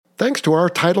thanks to our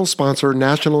title sponsor,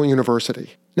 National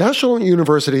University. National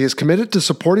University is committed to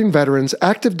supporting veterans,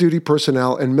 active duty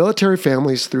personnel, and military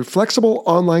families through flexible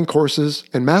online courses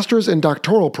and master's and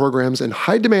doctoral programs in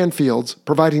high-demand fields,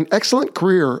 providing excellent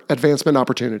career advancement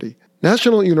opportunity.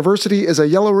 National University is a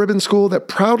yellow ribbon school that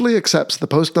proudly accepts the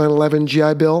post-9/11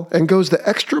 GI Bill and goes the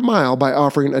extra mile by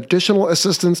offering additional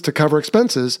assistance to cover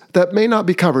expenses that may not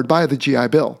be covered by the GI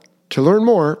Bill. To learn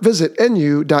more, visit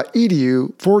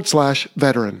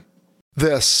nu.edu/veteran.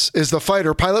 This is the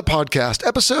Fighter Pilot Podcast,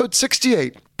 episode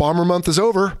 68. Bomber month is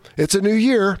over, it's a new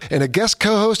year, and a guest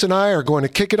co-host and I are going to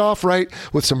kick it off right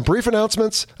with some brief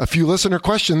announcements, a few listener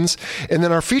questions, and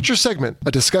then our feature segment,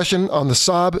 a discussion on the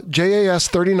Saab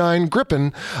JAS-39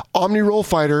 Gripen Omni-Roll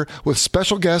fighter with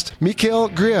special guest Mikhail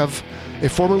Griev, a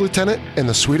former lieutenant in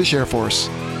the Swedish Air Force.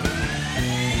 Bogeys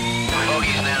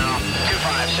now,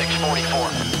 25644.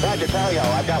 Roger, Telio.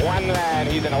 I've got one,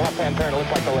 he's in a left-hand turn, it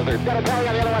looks like the lizard. Got a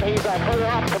Telio, the other one, he's further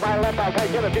off to my left. I'll take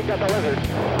it if you've got the lizard.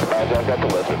 Roger, I've got the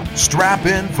lizard. Strap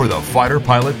in for the Fighter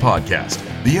Pilot Podcast,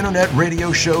 the internet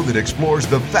radio show that explores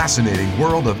the fascinating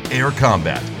world of air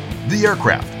combat, the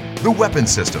aircraft, the weapon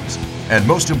systems, and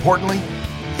most importantly,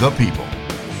 the people.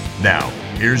 Now,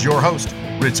 here's your host,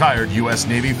 retired U.S.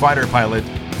 Navy fighter pilot,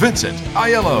 Vincent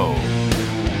Aiello.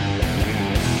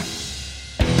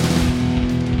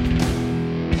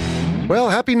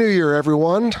 Well, Happy New Year,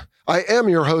 everyone. I am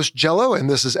your host, Jello, and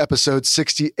this is episode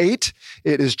 68.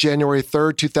 It is January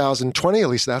 3rd, 2020. At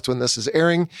least that's when this is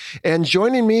airing. And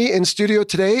joining me in studio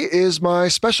today is my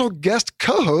special guest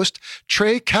co-host,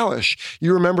 Trey Kalish.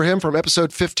 You remember him from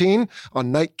episode 15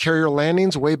 on night carrier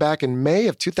landings way back in May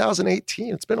of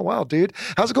 2018. It's been a while, dude.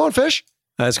 How's it going, Fish?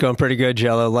 It's going pretty good,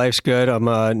 Jello. Life's good. I'm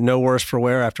no worse for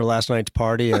wear after last night's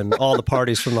party and all the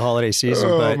parties from the holiday season.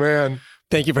 Oh, man.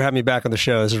 Thank you for having me back on the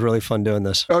show. This is really fun doing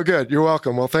this. Oh, good. You're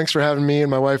welcome. Well, thanks for having me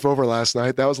and my wife over last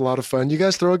night. That was a lot of fun. You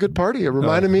guys throw a good party. It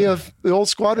reminded me of the old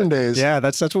squadron days. Yeah,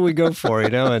 that's what we go for,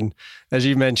 And as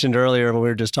you mentioned earlier when we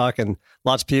were just talking,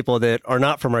 lots of people that are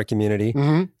not from our community,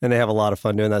 and they have a lot of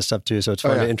fun doing that stuff too. So it's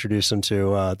fun to introduce them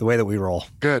to the way that we roll.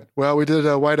 Good. Well, we did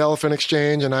a white elephant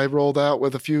exchange, and I rolled out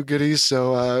with a few goodies.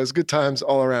 So it was good times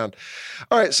all around.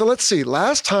 All right. So let's see.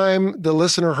 Last time the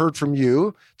listener heard from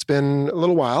you, it's been a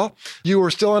little while. You were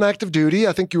still on active duty.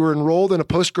 I think you were enrolled in a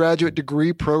postgraduate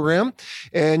degree program,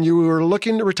 and you were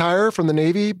looking to retire from the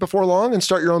Navy before long and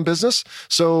start your own business.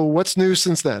 So what's new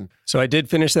since then? So I did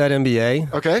finish that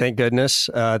MBA. Okay. Thank goodness.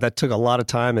 That took a lot of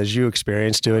time, as you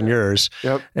experienced doing yours.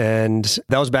 Yep. And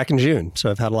that was back in June.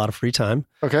 So I've had a lot of free time.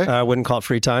 Okay. I wouldn't call it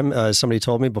free time. Somebody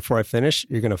told me before I finish,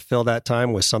 you're going to fill that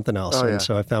time with something else. And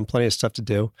so I found plenty of stuff to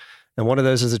do. And one of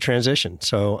those is a transition.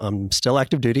 So I'm still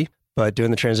active duty, but doing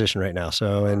the transition right now.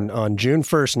 So on June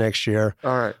 1st next year,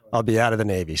 I'll be out of the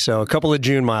Navy. So a couple of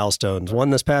June milestones, one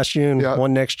this past June,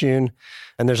 one next June,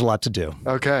 and there's a lot to do.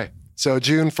 Okay. So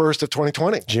June 1st of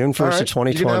 2020. June 1st of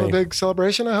 2020. You can have a big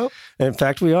celebration, I hope? In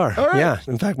fact, we are. All right. Yeah.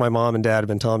 In fact, my mom and dad have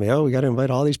been telling me, we got to invite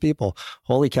all these people.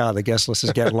 Holy cow, the guest list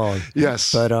is getting long.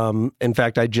 Yes. But in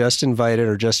fact, I just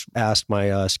asked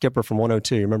my skipper from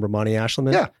 102. You remember Monty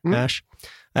Ashleman? Yeah. Ash?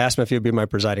 I asked him if he would be my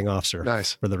presiding officer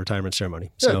for the retirement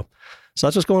ceremony. Good. So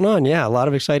that's what's going on. Yeah, a lot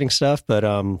of exciting stuff, but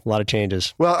a lot of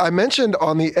changes. Well, I mentioned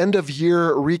on the end of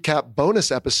year recap bonus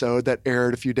episode that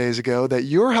aired a few days ago that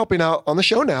you're helping out on the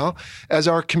show now as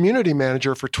our community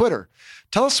manager for Twitter.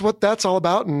 Tell us what that's all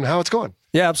about and how it's going.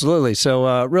 Yeah, absolutely.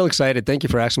 So real excited. Thank you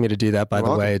for asking me to do that, by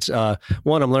the way. It's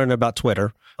one, I'm learning about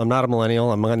Twitter. I'm not a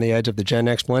millennial. I'm on the edge of the Gen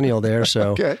X millennial there.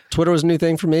 So Twitter was a new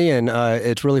thing for me, and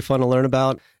it's really fun to learn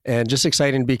about and just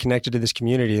exciting to be connected to this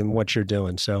community and what you're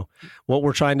doing. So what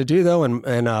we're trying to do, though,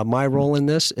 and my role in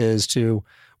this is to,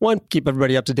 one, keep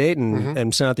everybody up to date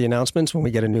and send out the announcements when we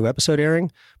get a new episode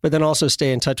airing, but then also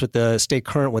stay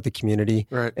current with the community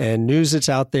and news that's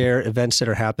out there, events that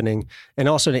are happening, and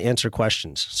also to answer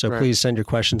questions. So please send your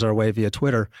questions our way via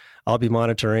Twitter. I'll be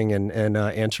monitoring and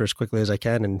answer as quickly as I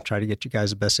can and try to get you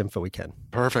guys the best info we can.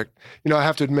 Perfect. I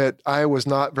have to admit, I was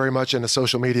not very much into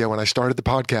social media when I started the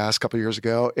podcast a couple of years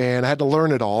ago, and I had to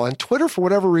learn it all. And Twitter, for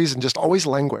whatever reason, just always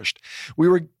languished. We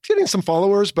were getting some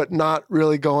followers, but not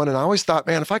really going. And I always thought,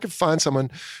 man, if I could find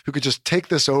someone who could just take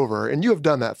this over, and you have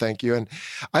done that, thank you. And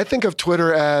I think of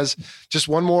Twitter as just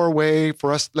one more way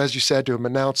for us, as you said, to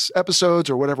announce episodes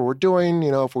or whatever we're doing,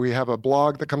 if we have a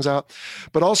blog that comes out.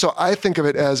 But also, I think of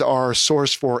it as our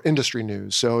source for industry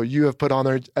news. So you have put on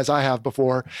there, as I have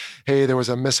before, hey, there was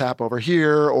a mishap over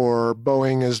here, or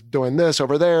Boeing is doing this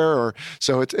over there. Or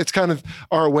so it's kind of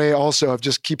our way also of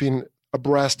just keeping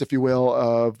abreast, if you will,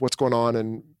 of what's going on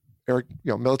in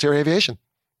military aviation.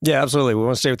 Yeah, absolutely. We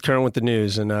want to stay current with the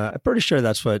news, and I'm pretty sure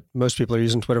that's what most people are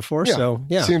using Twitter for. Yeah, so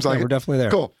yeah, seems like we're definitely there.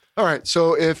 Cool. All right.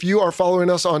 So if you are following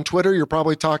us on Twitter, you're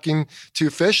probably talking to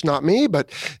Fish, not me. But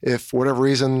if for whatever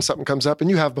reason something comes up, and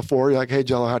you have before, you're like, hey,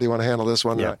 Jello, how do you want to handle this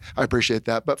one? Yeah. I appreciate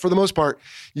that. But for the most part,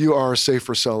 you are safe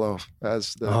for solo,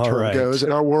 as the term goes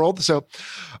in our world. So,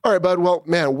 all right, bud. Well,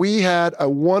 man, we had a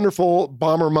wonderful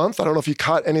Bomber month. I don't know if you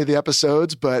caught any of the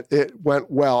episodes, but it went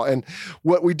well. And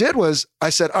what we did was I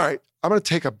said, all right, I'm going to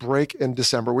take a break in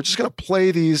December. We're just going to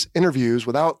play these interviews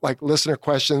without like listener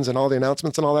questions and all the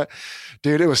announcements and all that.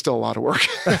 Dude, it was still a lot of work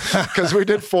because we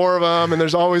did 4 of them and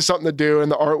there's always something to do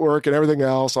and the artwork and everything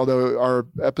else. Although our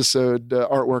episode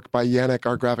artwork by Yannick,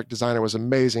 our graphic designer, was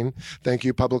amazing. Thank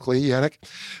you publicly, Yannick.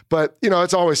 But,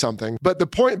 it's always something. But the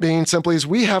point being simply is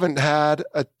we haven't had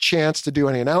a chance to do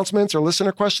any announcements or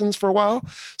listener questions for a while.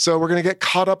 So we're going to get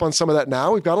caught up on some of that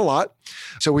now. We've got a lot.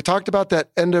 So we talked about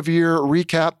that end of year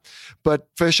recap. But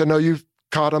Fish, I know you've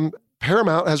caught them.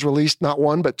 Paramount has released not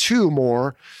 1, but 2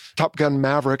 more Top Gun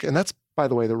Maverick. And that's, by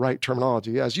the way, the right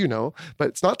terminology, as you know. But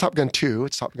it's not Top Gun 2,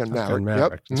 it's Top Gun Maverick.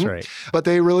 Yep. That's right. But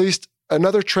they released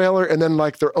another trailer and then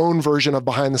like their own version of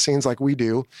behind the scenes like we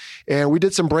do. And we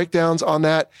did some breakdowns on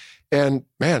that. And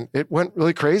man, it went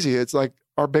really crazy. It's like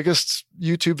our biggest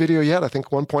YouTube video yet. I think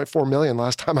 1.4 million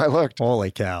last time I looked.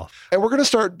 Holy cow. And we're going to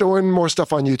start doing more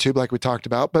stuff on YouTube like we talked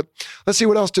about. But let's see,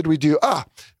 what else did we do?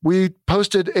 We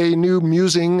posted a new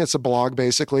musing. It's a blog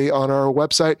basically on our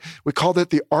website. We called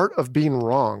it The Art of Being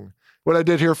Wrong. What I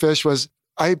did here, Fish, was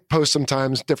I post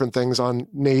sometimes different things on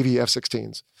Navy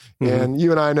F-16s. Mm-hmm. And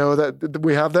you and I know that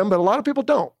we have them, but a lot of people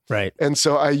don't. Right. And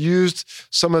so I used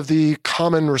some of the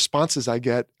common responses I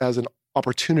get as an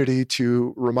opportunity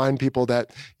to remind people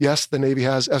that, yes, the Navy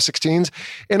has F-16s.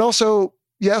 And also,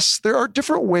 yes, there are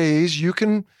different ways you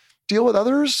can deal with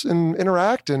others and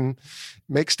interact and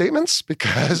make statements,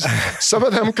 because some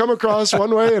of them come across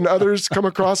one way and others come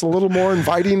across a little more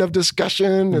inviting of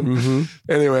discussion. And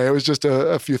anyway, it was just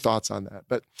a few thoughts on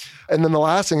that. And then the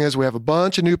last thing is we have a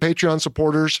bunch of new Patreon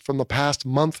supporters from the past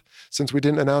month since we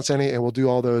didn't announce any, and we'll do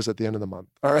all those at the end of the month,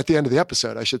 or at the end of the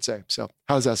episode, I should say. So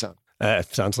how does that sound?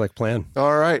 Sounds like a plan.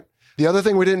 All right. The other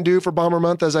thing we didn't do for Bomber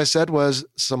Month, as I said, was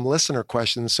some listener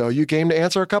questions. So you game to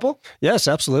answer a couple? Yes,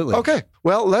 absolutely. Okay.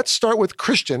 Well, let's start with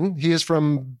Christian. He is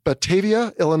from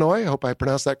Batavia, Illinois. I hope I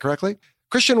pronounced that correctly.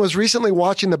 Christian was recently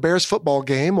watching the Bears football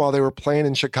game while they were playing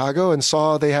in Chicago and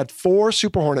saw they had 4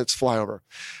 Super Hornets fly over.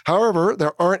 However,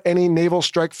 there aren't any naval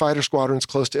strike fighter squadrons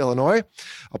close to Illinois.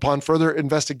 Upon further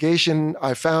investigation,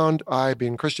 I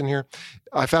being Christian here,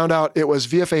 I found out it was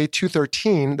VFA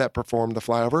 213 that performed the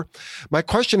flyover. My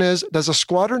question is, does a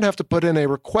squadron have to put in a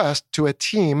request to a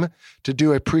team to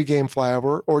do a pregame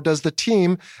flyover, or does the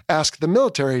team ask the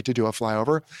military to do a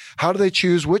flyover? How do they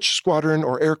choose which squadron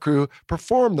or aircrew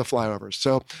perform the flyovers?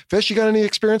 So, Fish, you got any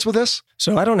experience with this?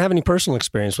 So I don't have any personal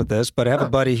experience with this, but I have a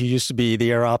buddy who used to be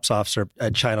the air ops officer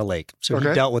at China Lake. So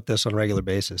he dealt with this on a regular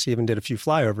basis. He even did a few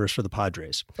flyovers for the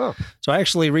Padres. So I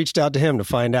actually reached out to him to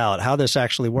find out how this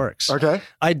actually works. Okay.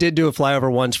 I did do a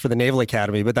flyover once for the Naval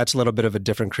Academy, but that's a little bit of a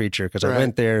different creature because I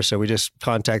went there. So we just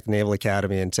contacted the Naval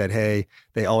Academy and said, hey,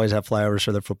 they always have flyovers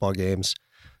for their football games.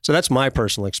 So that's my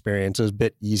personal experience. It was a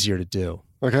bit easier to do.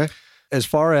 Okay. As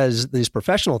far as these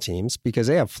professional teams, because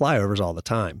they have flyovers all the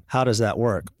time, how does that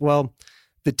work? Well,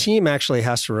 the team actually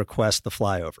has to request the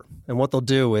flyover. And what they'll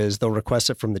do is they'll request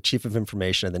it from the Chief of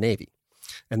Information of the Navy.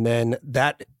 And then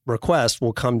that request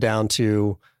will come down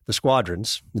to the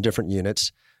squadrons, the different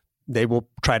units. They will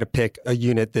try to pick a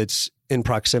unit that's in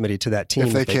proximity to that team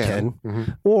if they can.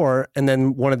 Mm-hmm. And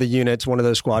then one of the units, one of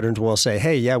those squadrons will say,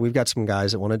 hey, yeah, we've got some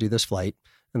guys that want to do this flight,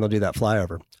 and they'll do that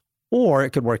flyover. Or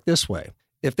it could work this way.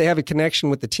 If they have a connection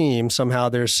with the team, somehow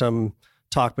there's some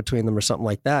talk between them or something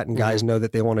like that, and guys know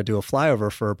that they want to do a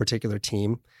flyover for a particular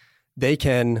team, they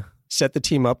can set the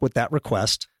team up with that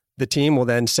request. The team will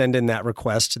then send in that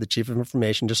request to the Chief of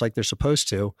Information, just like they're supposed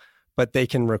to, but they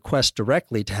can request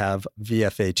directly to have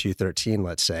VFA 213,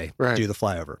 let's say, do the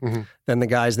flyover. Mm-hmm. Then the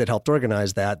guys that helped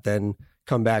organize that then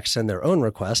come back, send their own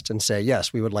request and say,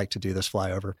 yes, we would like to do this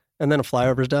flyover. And then a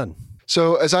flyover is done.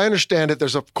 So as I understand it,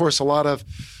 there's, of course, a lot of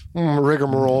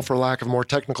rigmarole, for lack of a more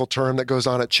technical term, that goes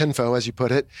on at CHINFO, as you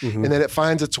put it. Mm-hmm. And then it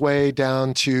finds its way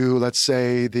down to, let's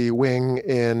say, the wing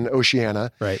in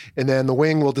Oceana. Right. And then the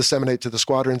wing will disseminate to the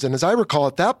squadrons. And as I recall,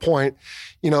 at that point,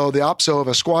 the OPSO of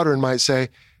a squadron might say,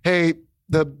 hey,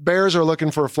 the Bears are looking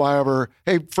for a flyover.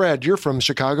 Hey, Fred, you're from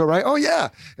Chicago, right? Oh, yeah.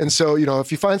 And so, if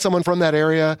you find someone from that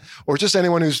area, or just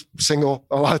anyone who's single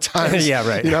a lot of times, yeah,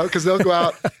 right. Because they'll go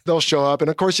out, they'll show up. And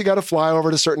of course, you got to fly over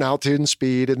to a certain altitude and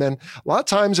speed. And then a lot of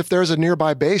times, if there's a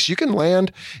nearby base, you can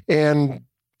land and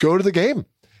go to the game.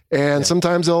 And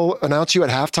sometimes they'll announce you at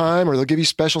halftime or they'll give you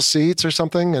special seats or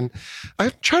something. And I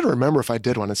try to remember if I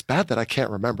did one. It's bad that I can't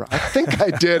remember. I think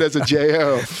I did as a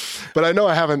JO, but I know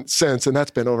I haven't since. And that's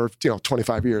been over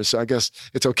 25 years. So I guess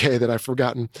it's okay that I've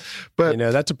forgotten. But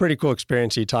that's a pretty cool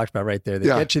experience you talked about right there. They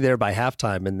get you there by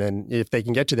halftime. And then if they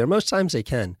can get you there, most times they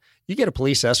can. You get a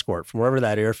police escort from wherever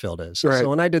that airfield is. Right. So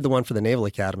when I did the one for the Naval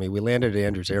Academy, we landed at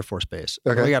Andrews Air Force Base.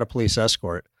 Okay. We got a police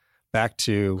escort back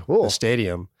to the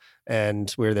stadium.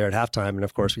 And we were there at halftime, and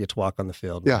of course, we get to walk on the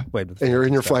field. Yeah, and you're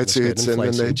in your flight suits, and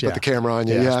then they put the camera on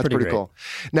you. Yeah, it's pretty cool.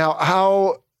 Now,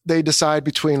 how they decide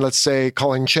between, let's say,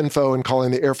 calling Chinfo and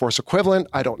calling the Air Force equivalent,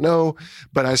 I don't know.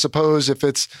 But I suppose if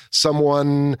it's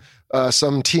some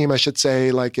team, I should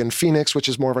say, like in Phoenix, which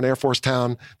is more of an Air Force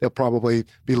town, they'll probably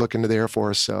be looking to the Air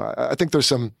Force. So I think there's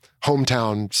some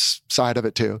hometown side of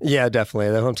it too. Yeah, definitely.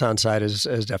 The hometown side is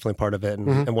definitely part of it,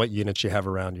 and what units you have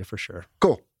around you for sure.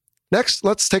 Cool. Next,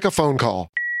 let's take a phone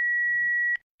call.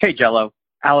 Hey, Jello.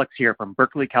 Alex here from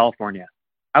Berkeley, California.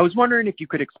 I was wondering if you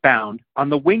could expound on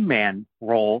the wingman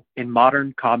role in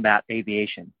modern combat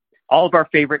aviation. All of our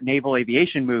favorite naval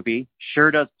aviation movie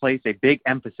sure does place a big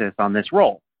emphasis on this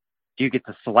role. Do you get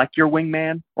to select your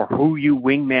wingman or who you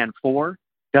wingman for?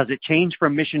 Does it change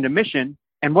from mission to mission?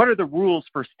 And what are the rules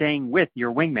for staying with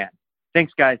your wingman?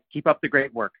 Thanks, guys. Keep up the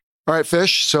great work. All right,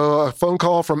 Fish. So a phone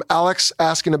call from Alex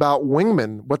asking about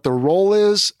wingmen, what the role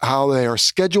is, how they are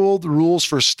scheduled, rules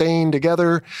for staying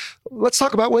together. Let's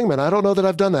talk about wingmen. I don't know that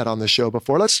I've done that on this show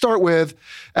before. Let's start with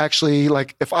actually,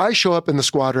 like, if I show up in the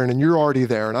squadron and you're already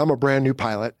there and I'm a brand new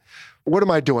pilot, what am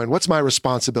I doing? What's my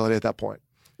responsibility at that point?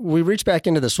 We reach back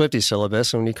into the SWFTE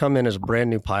syllabus, and when you come in as a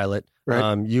brand new pilot,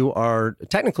 you are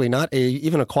technically not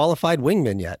even a qualified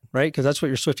wingman yet, right? Because that's what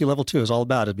your SWFTE Level 2 is all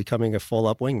about, is becoming a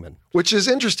full-up wingman. Which is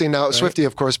interesting now, SWFTE,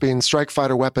 of course, being Strike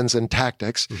Fighter Weapons and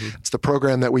Tactics. It's the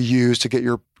program that we use to get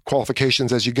your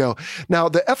qualifications as you go. Now,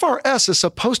 the FRS is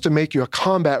supposed to make you a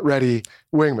combat-ready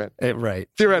wingman. Right.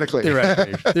 Theoretically.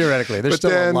 There's but still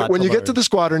then a lot when to you get to the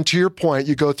squadron, to your point,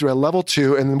 you go through a Level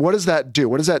 2, and what does that do?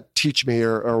 What does that teach me,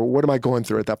 or what am I going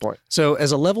through at that point? So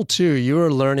as a Level 2, you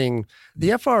are learning the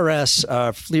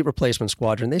FRS Fleet Replacement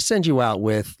Squadron. They send you out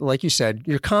with, like you said,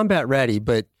 you're combat ready,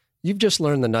 but you've just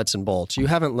learned the nuts and bolts. You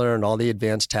haven't learned all the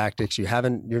advanced tactics. You're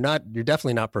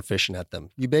definitely not proficient at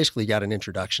them. You basically got an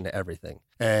introduction to everything.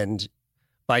 And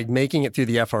by making it through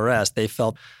the FRS, they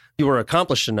felt you were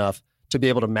accomplished enough to be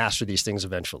able to master these things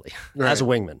eventually as a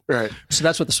wingman. Right. So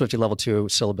that's what the SWFTE Level 2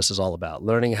 syllabus is all about,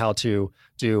 learning how to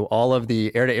do all of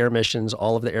the air-to-air missions,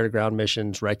 all of the air-to-ground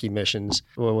missions, recce missions.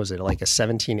 What was it, like a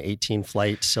 17, 18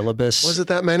 flight syllabus? Was it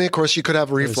that many? Of course, you could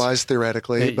have reflies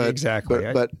theoretically. But, exactly.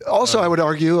 But also I would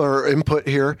argue or input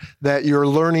here that you're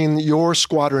learning your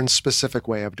squadron's specific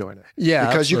way of doing it. Yeah,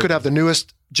 because absolutely. You could have the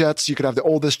newest jets, you could have the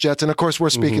oldest jets, and of course we're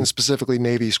speaking specifically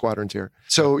Navy squadrons here.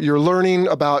 So you're learning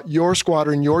about your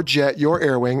squadron, your jet, your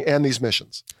air wing, and these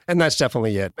missions. And that's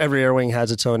definitely it. Every air wing has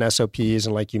its own SOPs,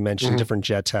 and like you mentioned, different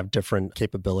jets have different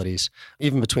capabilities,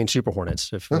 even between Super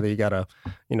Hornets. If you got a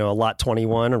Lot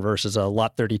 21 versus a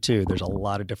Lot 32, there's a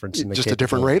lot of difference in the just a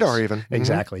different radar even.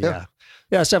 Exactly, yeah.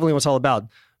 It's definitely what it's all about.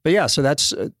 But yeah, so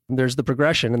that's there's the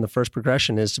progression, and the first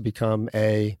progression is to become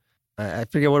I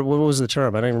forget what was the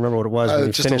term. I don't even remember what it was.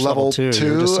 When just a level 2.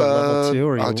 Just a level 2,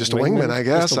 or just a wingman, I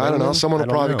guess. I don't know. Someone will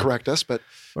probably correct us, but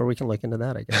or we can look into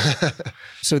that, I guess.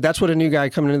 So that's what a new guy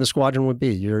coming into the squadron would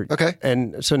be. Okay.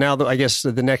 And so now, I guess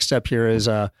the next step here is,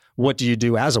 what do you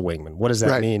do as a wingman? What does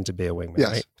that mean to be a wingman? Yes.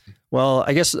 Right? Well,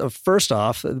 I guess first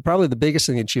off, probably the biggest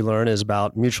thing that you learn is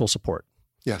about mutual support.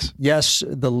 Yes. Yes,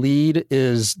 the lead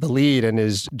is the lead and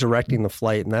is directing the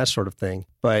flight and that sort of thing,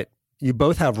 but you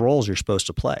both have roles you're supposed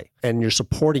to play, and you're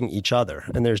supporting each other.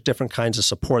 And there's different kinds of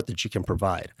support that you can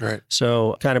provide. Right.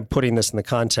 So kind of putting this in the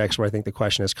context where I think the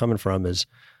question is coming from is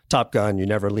Top Gun, you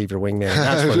never leave your wingman,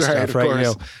 that sort of stuff,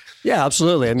 right? Yeah,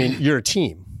 absolutely. I mean, you're a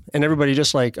team, and everybody,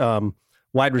 just like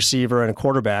wide receiver and a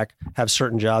quarterback, have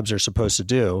certain jobs they're supposed to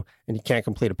do, and you can't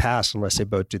complete a pass unless they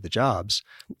both do the jobs.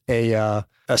 A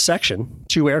section,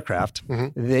 2 aircraft,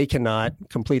 they cannot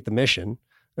complete the mission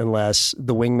unless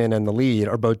the wingman and the lead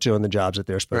are both doing the jobs that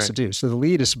they're supposed to do. So the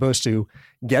lead is supposed to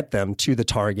get them to the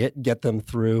target, get them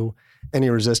through any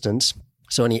resistance.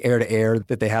 So any air-to-air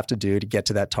that they have to do to get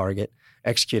to that target,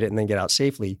 execute it, and then get out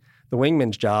safely. The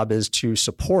wingman's job is to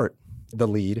support the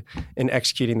lead in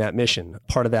executing that mission.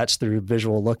 Part of that's through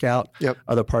visual lookout.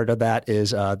 Other part of that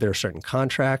is there are certain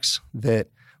contracts that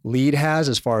lead has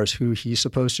as far as who he's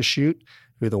supposed to shoot,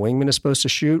 who the wingman is supposed to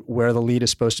shoot, where the lead is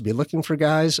supposed to be looking for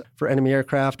guys for enemy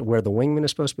aircraft, where the wingman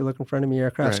is supposed to be looking for enemy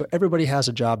aircraft. Right. So everybody has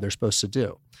a job they're supposed to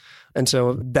do. And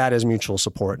so that is mutual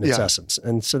support in its essence.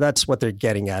 And so that's what they're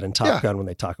getting at in Top Gun when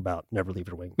they talk about never leave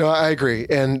your wingman. No, I agree.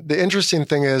 And the interesting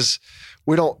thing is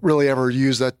we don't really ever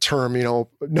use that term,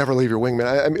 never leave your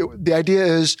wingman. I mean, the idea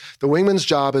is the wingman's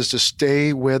job is to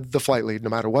stay with the flight lead, no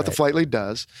matter what the flight lead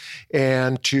does,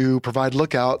 and to provide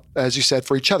lookout, as you said,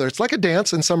 for each other. It's like a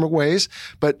dance in some ways,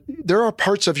 but there are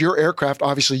parts of your aircraft,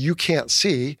 obviously, you can't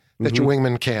see that your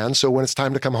wingman can. So when it's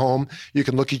time to come home, you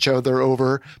can look each other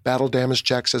over, battle damage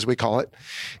checks, as we call it.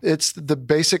 It's the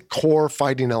basic core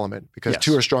fighting element because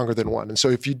two are stronger than one. And so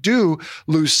if you do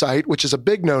lose sight, which is a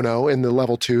big no-no in the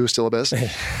level 2 syllabus,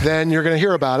 then you're going to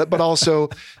hear about it. But also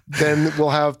then we'll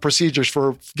have procedures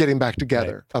for getting back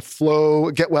together. A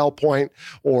flow, get well point,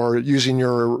 or using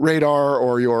your radar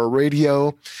or your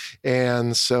radio.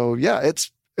 And so,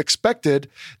 it's expected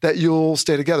that you'll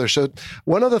stay together. So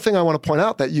one other thing I want to point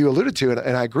out that you alluded to,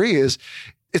 and I agree, is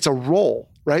it's a role,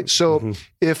 right? So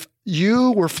if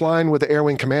you were flying with the Air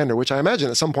Wing Commander, which I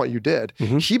imagine at some point you did,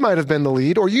 he might have been the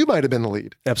lead or you might have been the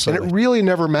lead. Absolutely. And it really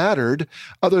never mattered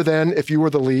other than if you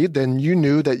were the lead, then you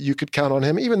knew that you could count on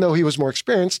him, even though he was more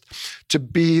experienced, to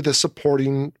be the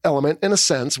supporting element in a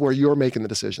sense where you're making the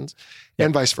decisions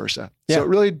and vice versa. So it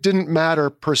really didn't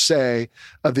matter per se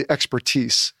of the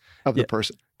expertise of the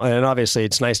person. And obviously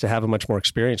it's nice to have a much more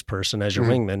experienced person as your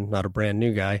wingman, not a brand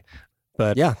new guy.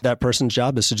 But that person's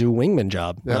job is to do a wingman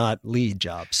job, not lead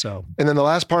job. So, and then the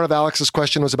last part of Alex's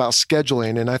question was about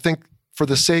scheduling. And I think for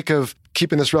the sake of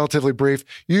keeping this relatively brief,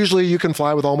 usually you can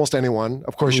fly with almost anyone.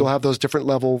 Of course, you'll have those different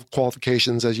level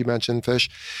qualifications, as you mentioned,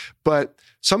 Fish. But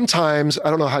sometimes,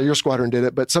 I don't know how your squadron did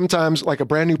it, but sometimes like a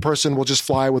brand new person will just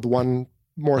fly with one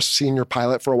more senior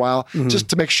pilot for a while, just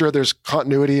to make sure there's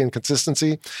continuity and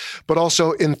consistency. But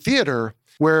also in theater,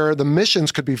 where the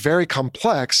missions could be very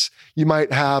complex, you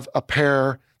might have a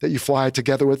pair that you fly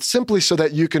together with simply so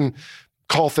that you can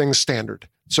call things standard.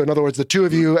 So in other words, the two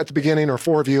of you at the beginning, or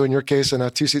four of you in your case in a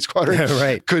 2-seat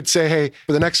squadron, could say, hey,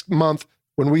 for the next month,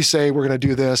 when we say we're going to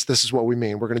do this, this is what we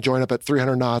mean. We're going to join up at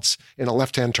 300 knots in a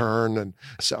left-hand turn. And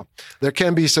so there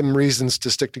can be some reasons to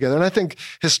stick together. And I think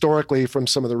historically, from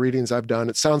some of the readings I've done,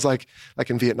 it sounds like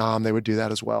in Vietnam, they would do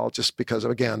that as well, just because of,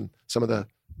 again, some of the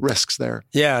risks there.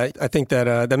 Yeah, I think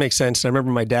that that makes sense. I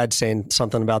remember my dad saying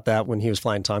something about that when he was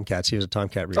flying Tomcats. He was a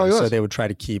Tomcat reader. So they would try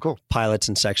to keep pilots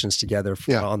and sections together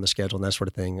on the schedule and that sort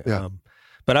of thing. Yeah.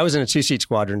 But I was in a 2-seat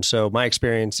squadron, so my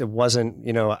experience, it wasn't,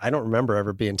 I don't remember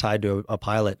ever being tied to a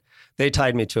pilot. They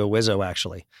tied me to a Wizzo,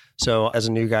 actually. So as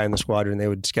a new guy in the squadron, they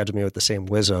would schedule me with the same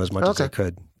Wizzo as much as they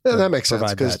could. Yeah, that makes sense,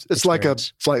 because it's like a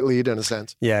flight lead in a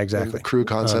sense. Yeah, exactly. The crew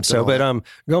concept.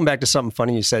 Going back to something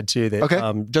funny you said too,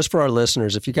 that just for our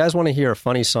listeners, if you guys want to hear a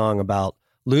funny song about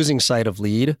losing sight of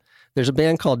lead, there's a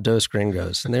band called Dos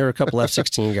Gringos, and they were a couple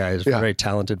F-16 guys, very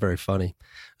talented, very funny.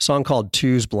 A song called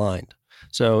Two's Blind.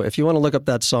 So if you want to look up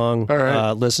that song,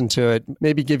 listen to it,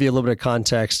 maybe give you a little bit of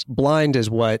context. Blind is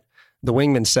what the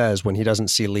wingman says when he doesn't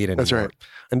see lead anymore. That's right.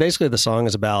 And basically the song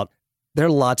is about, there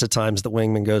are lots of times the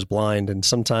wingman goes blind, and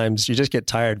sometimes you just get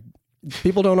tired.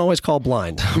 People don't always call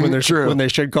blind when they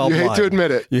should call blind. You hate to admit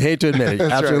it. You hate to admit it. You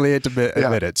absolutely hate to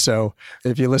admit it. So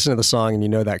if you listen to the song and you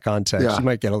know that context, you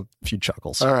might get a few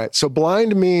chuckles. All right. So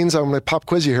blind means, I'm going to pop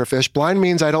quiz you here, Fish. Blind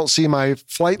means I don't see my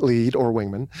flight lead or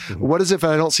wingman. What is it if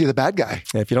I don't see the bad guy?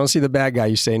 If you don't see the bad guy,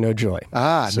 you say no joy.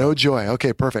 No joy.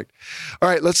 Okay, perfect. All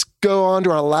right, let's go on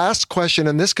to our last question.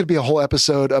 And this could be a whole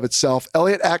episode of itself.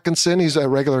 Elliot Atkinson, he's a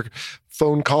regular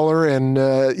phone caller and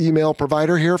email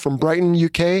provider here from Brighton,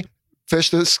 UK. Fish,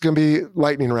 this is going to be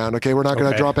lightning round, okay? We're not going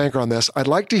to drop anchor on this. I'd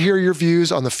like to hear your views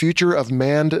on the future of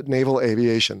manned naval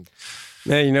aviation.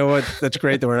 Yeah, you know what? That's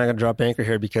great that we're not going to drop anchor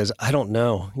here, because I don't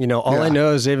know. All I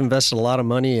know is they've invested a lot of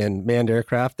money in manned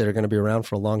aircraft that are going to be around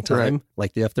for a long time,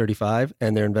 like the F-35,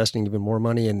 and they're investing even more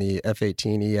money in the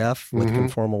F-18EF with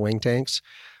conformal wing tanks.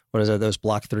 What is it? Those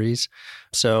Block 3s.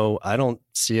 So I don't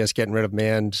see us getting rid of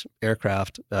manned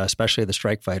aircraft, especially the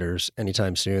strike fighters,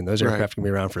 anytime soon. Those aircraft can be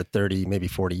around for 30, maybe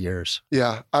 40 years.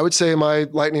 Yeah. I would say my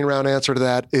lightning round answer to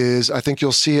that is I think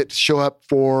you'll see it show up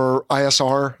for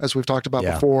ISR, as we've talked about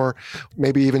before,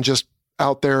 maybe even just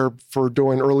out there for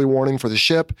doing early warning for the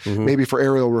ship, maybe for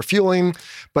aerial refueling.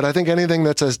 But I think anything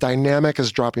that's as dynamic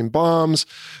as dropping bombs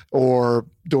or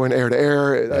doing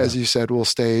air-to-air, as you said, will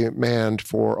stay manned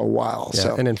for a while. Yeah.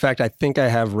 So. And in fact, I think I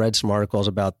have read some articles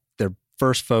about they're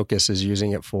first focus is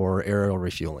using it for aerial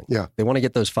refueling. Yeah. They want to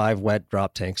get those 5 wet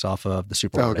drop tanks off of the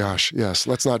Super Oh, gosh. Yes.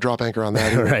 Let's not drop anchor on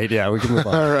that. Right. Yeah. We can move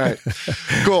on. All right.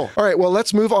 Cool. All right. Well,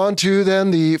 let's move on to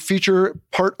then the feature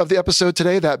part of the episode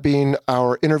today, that being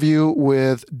our interview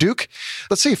with Duke.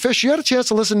 Let's see, Fish, you had a chance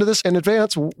to listen to this in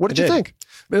advance. What did you think?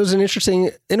 It was an interesting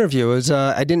interview. It was,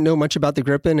 I didn't know much about the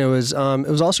Gripen. It was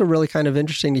also really kind of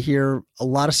interesting to hear a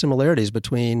lot of similarities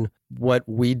between what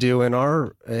we do in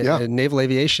our naval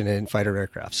aviation and fighter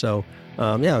aircraft. So,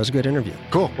 it was a good interview.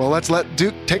 Cool. Well, let's let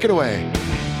Duke take it away.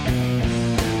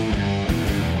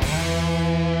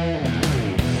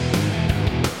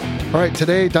 All right,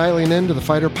 today dialing into the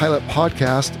Fighter Pilot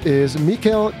Podcast is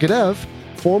Mikael Gadev,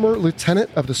 former lieutenant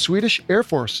of the Swedish Air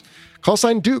Force. Call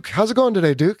sign Duke. How's it going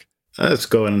today, Duke? It's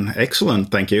going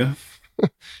excellent, thank you.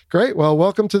 Great. Well,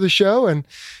 welcome to the show. And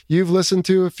you've listened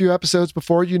to a few episodes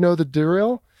before. You know the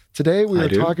drill. Today we are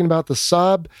talking about the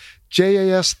Saab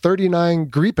JAS-39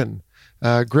 Gripen.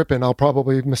 Gripen, I'll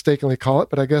probably mistakenly call it,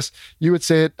 but I guess you would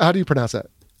say it. How do you pronounce that?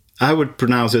 I would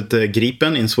pronounce it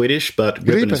Gripen in Swedish, but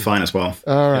Gripen is fine as well.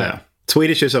 All right. Yeah.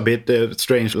 Swedish is a bit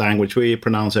strange language. We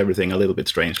pronounce everything a little bit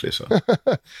strangely. So,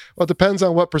 well, it depends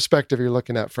on what perspective you're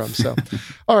looking at from. So,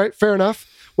 all right, fair enough.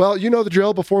 Well, you know the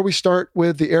drill. Before we start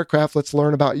with the aircraft, let's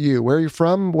learn about you. Where are you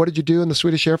from? What did you do in the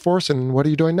Swedish Air Force? And what are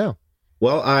you doing now?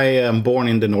 Well, I am born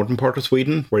in the northern part of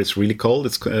Sweden, where it's really cold.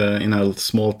 It's in a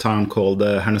small town called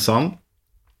Härnösand.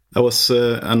 I was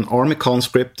an army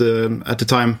conscript at the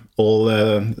time. All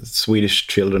Swedish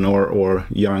children or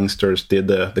youngsters did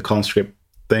the conscript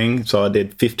thing. So I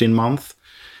did 15 months.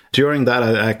 During that,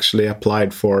 I actually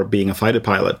applied for being a fighter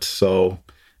pilot.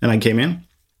 And I came in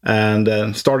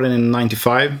and started in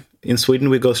 95. In Sweden,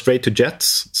 we go straight to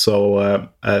jets. So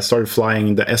I started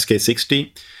flying the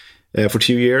SK-60 for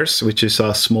 2 years, which is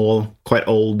a small, quite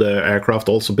old aircraft,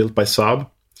 also built by Saab.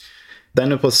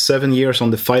 Then it was 7 years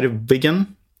on the fighter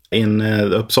Viggen in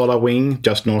the Uppsala wing,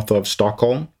 just north of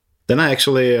Stockholm. Then I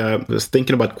actually was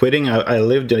thinking about quitting. I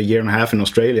lived a year and a half in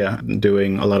Australia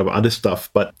doing a lot of other stuff,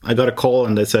 but I got a call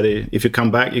and they said, if you come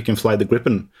back, you can fly the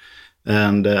Gripen.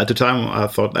 And at the time, I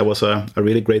thought that was a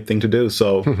really great thing to do.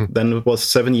 So then it was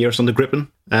 7 years on the Gripen,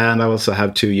 and I also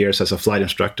have 2 years as a flight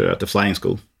instructor at the flying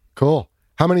school. Cool.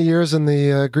 How many years in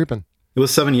the Gripen? It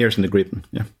was 7 years in the Gripen,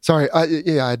 yeah. Sorry,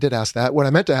 I did ask that. What I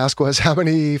meant to ask was how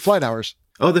many flight hours?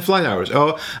 Oh, the flight hours.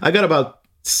 Oh, I got about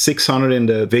 600 in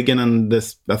the Viggen, and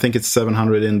I think it's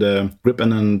 700 in the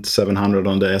Gripen and 700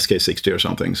 on the SK-60 or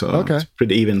something. So It's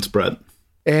pretty even spread.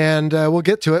 And we'll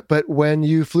get to it, but when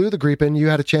you flew the Gripen, you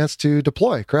had a chance to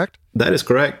deploy, correct? That is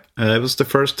correct. It was the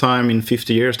first time in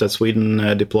 50 years that Sweden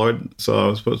deployed, so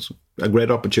it was a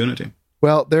great opportunity.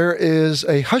 Well, there is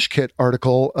a Hush Kit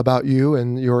article about you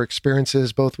and your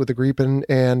experiences both with the Gripen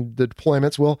and the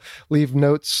deployments. We'll leave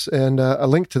notes and a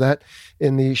link to that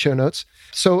in the show notes.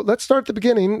 So let's start at the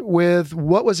beginning with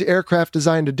what was the aircraft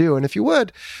designed to do? And if you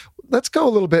would, let's go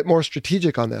a little bit more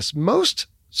strategic on this. Most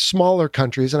smaller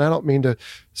countries, and I don't mean to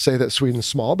say that Sweden's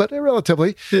small, but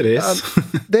relatively, it is.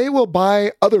 They will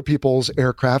buy other people's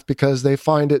aircraft because they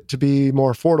find it to be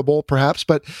more affordable, perhaps.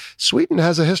 But Sweden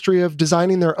has a history of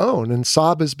designing their own, and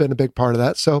Saab has been a big part of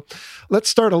that. So let's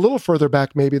start a little further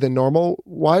back maybe than normal.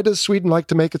 Why does Sweden like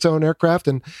to make its own aircraft,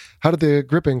 and how did the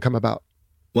Gripen come about?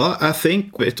 Well, I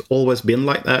think it's always been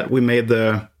like that. We made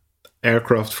the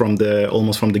aircraft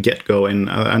almost from the get-go, and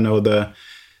I know the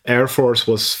Air Force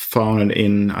was founded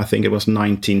in, I think it was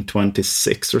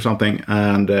 1926 or something,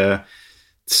 and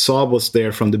Saab was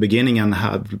there from the beginning and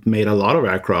had made a lot of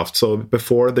aircraft. So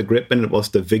before the Gripen, it was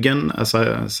the Viggen, as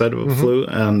I said, flew,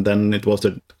 and then it was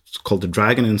called the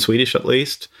Dragon in Swedish at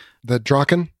least. The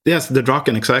Draken? Yes, the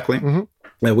Draken, exactly,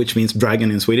 which means dragon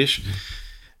in Swedish.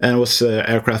 And it was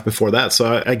aircraft before that.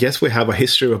 So I guess we have a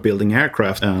history of building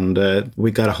aircraft, and we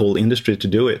got a whole industry to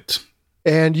do it.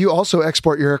 And you also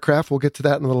export your aircraft. We'll get to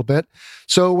that in a little bit.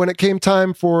 So when it came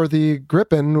time for the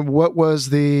Gripen, what was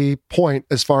the point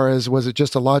as far as, was it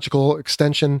just a logical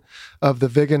extension of the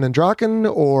Viggen and Draken,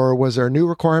 or was there a new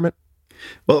requirement?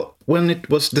 Well, when it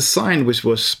was designed, which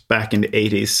was back in the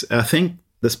 80s, I think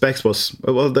the specs was,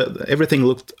 everything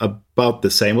looked about the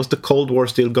same. Was the Cold War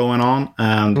still going on?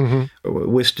 And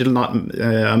we're still not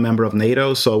a member of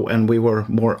NATO. And we were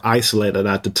more isolated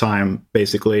at the time,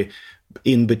 basically,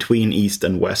 in between East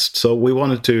and West. So we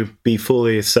wanted to be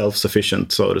fully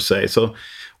self-sufficient, so to say. So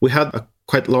we had a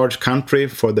quite large country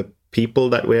for the people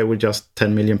that we were just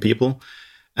 10 million people.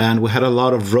 And we had a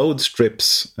lot of road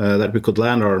strips that we could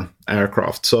land our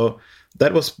aircraft. So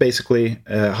that was basically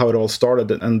how it all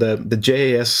started. And the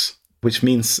JAS, which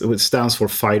stands for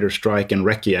Fighter, Strike, and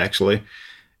Recce, actually,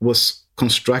 was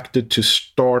constructed to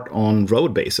start on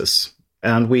road bases.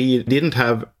 And we didn't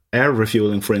have air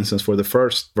refueling, for instance, for the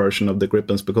first version of the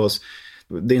Gripens, because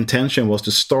the intention was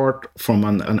to start from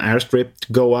an airstrip,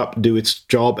 go up, do its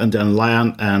job, and then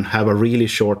land and have a really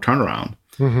short turnaround.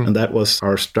 Mm-hmm. And that was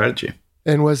our strategy.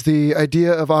 And was the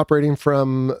idea of operating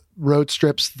from road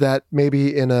strips that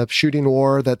maybe in a shooting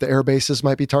war that the air bases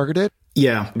might be targeted?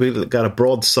 Yeah, we got a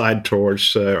broadside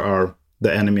towards the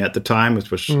enemy at the time,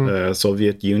 which was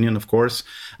Soviet Union, of course.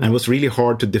 And it was really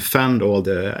hard to defend all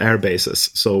the air bases.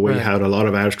 So we had a lot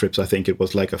of airstrips. I think it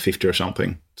was like a 50 or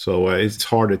something. So it's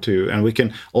harder to, and we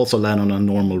can also land on a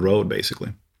normal road,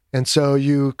 basically. And so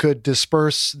you could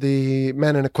disperse the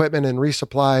men and equipment and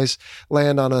resupplies,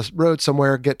 land on a road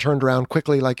somewhere, get turned around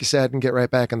quickly, like you said, and get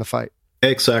right back in the fight.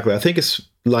 Exactly. I think it's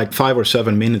like 5 or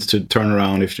 7 minutes to turn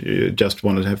around if you just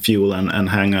want to have fuel and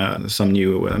hang some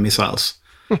new missiles.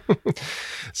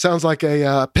 Sounds like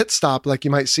a pit stop like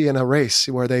you might see in a race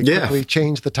where they quickly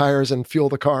change the tires and fuel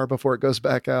the car before it goes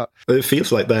back out. It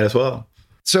feels like that as well.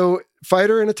 So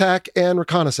fighter and attack and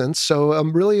reconnaissance. So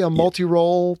really a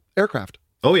multi-role aircraft.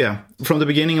 Oh, yeah. From the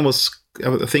beginning, I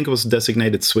think it was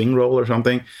designated swing role or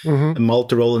something,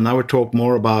 multi-role. And now we talk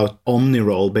more about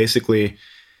omni-role. Basically,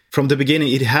 from the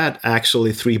beginning, it had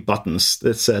actually 3 buttons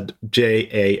that said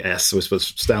JAS,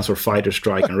 which stands for Fighter,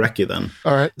 Strike, and Recce then.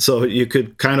 All right. So you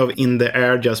could kind of, in the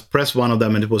air, just press one of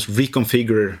them and it was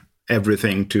reconfigure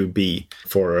everything to be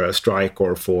for a strike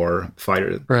or for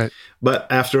fighter. Right. But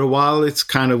after a while, it's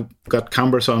kind of got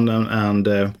cumbersome,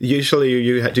 and usually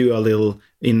you do a little,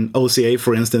 in OCA,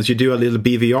 for instance, you do a little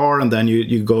BVR, and then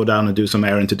you go down and do some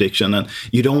air interdiction, and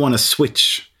you don't want to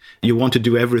switch. You want to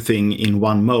do everything in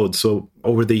one mode. So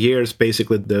over the years,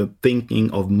 basically, the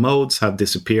thinking of modes have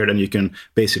disappeared, and you can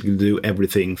basically do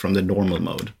everything from the normal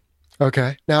mode.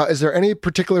 Okay. Now, is there any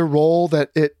particular role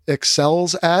that it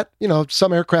excels at? You know,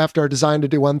 some aircraft are designed to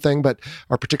do one thing, but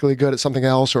are particularly good at something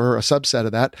else or a subset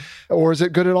of that. Or is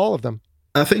it good at all of them?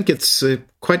 I think it's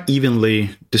quite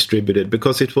evenly distributed,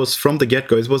 because it was from the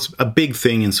get-go, it was a big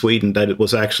thing in Sweden that it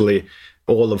was actually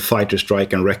all of Fighter,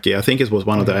 Strike, and Recce. I think it was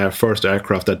one of the first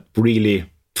aircraft that really,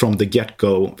 from the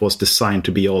get-go, was designed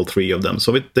to be all 3 of them.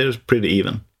 So they're pretty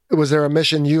even. Was there a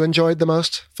mission you enjoyed the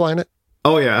most flying it?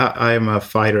 Oh, yeah, I am a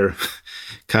fighter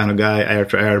kind of guy,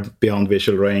 air-to-air, beyond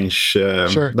visual range.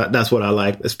 Sure. That's what I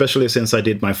like, especially since I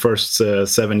did my first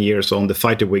 7 years on the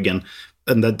Fighter Wigan.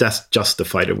 And that's just the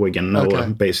Fighter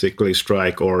Wigan, basically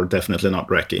Strike or definitely not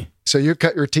Recce. So you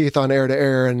cut your teeth on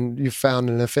air-to-air and you found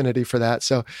an affinity for that.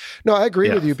 So, no, I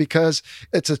agree with you, because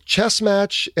it's a chess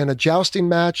match and a jousting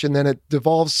match, and then it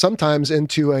devolves sometimes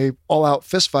into a all-out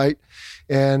fist fight.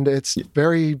 And it's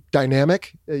very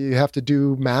dynamic. You have to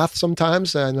do math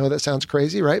sometimes. I know that sounds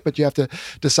crazy, right? But you have to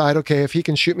decide, okay, if he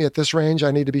can shoot me at this range,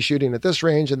 I need to be shooting at this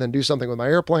range and then do something with my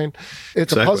airplane.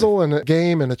 It's a puzzle and a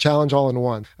game and a challenge all in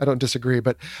one. I don't disagree.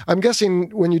 But I'm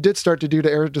guessing when you did start to do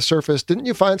to air to surface, didn't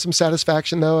you find some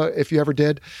satisfaction, though, if you ever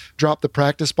did drop the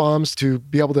practice bombs to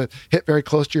be able to hit very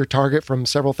close to your target from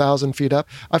several thousand feet up?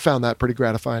 I found that pretty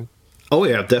gratifying. Oh,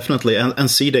 yeah, definitely.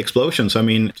 And see the explosions. I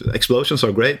mean, explosions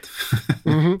are great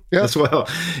as well.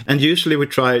 And usually we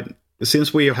try,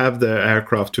 since we have the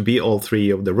aircraft to be all 3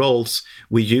 of the roles,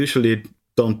 we usually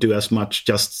don't do as much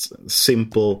just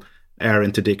simple air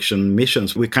interdiction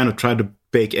missions. We kind of try to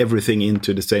bake everything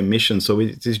into the same mission. So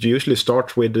it usually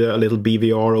starts with a little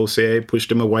BVR, OCA, push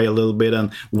them away a little bit,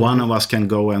 and one of us can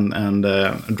go and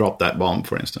drop that bomb,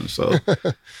 for instance. So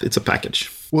it's a package.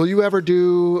 Will you ever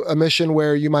do a mission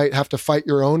where you might have to fight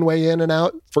your own way in and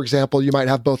out? For example, you might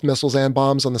have both missiles and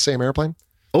bombs on the same airplane?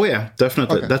 Oh, yeah,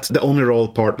 definitely. Okay. That's the only role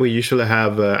part. We usually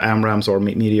have AMRAAMs or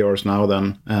Meteors now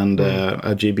then, and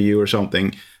a GBU or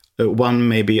something. One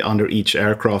maybe under each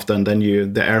aircraft, and then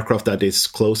the aircraft that is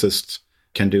closest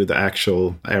can do the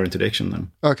actual air interdiction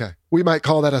then. Okay. We might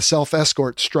call that a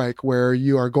self-escort strike, where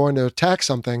you are going to attack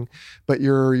something, but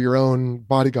you're your own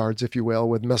bodyguards, if you will,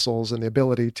 with missiles and the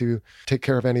ability to take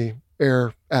care of any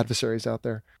air adversaries out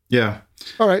there. Yeah.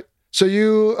 All right. So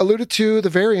you alluded to the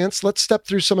variants. Let's step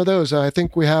through some of those. I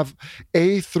think we have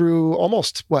A through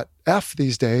almost, F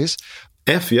these days.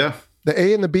 F, yeah. The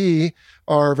A and the B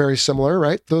are very similar,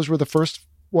 right? Those were the first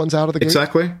ones out of the gate?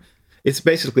 Exactly. It's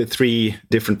basically 3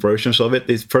 different versions of it.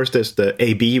 First is the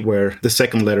AB, where the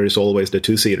second letter is always the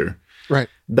 2-seater. Right.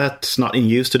 That's not in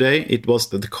use today. It was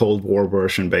the Cold War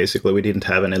version, basically. We didn't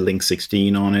have any Link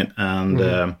 16 on it, and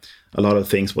a lot of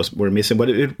things were missing. But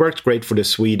it worked great for the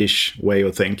Swedish way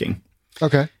of thinking.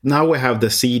 Okay. Now we have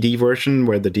the CD version,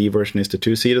 where the D version is the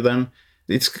 2-seater then.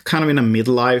 It's kind of in a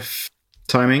midlife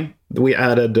timing. We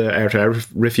added air-to-air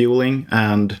refueling,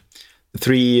 and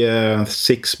 3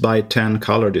 6x10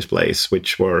 color displays,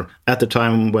 which were, at the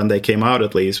time when they came out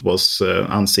at least, was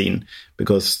unseen,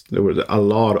 because there was a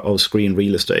lot of screen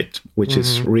real estate, which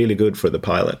is really good for the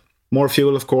pilot. More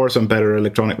fuel, of course, and better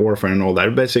electronic warfare and all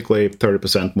that. Basically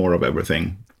 30% more of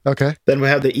everything. Okay. Then we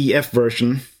have the EF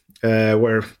version,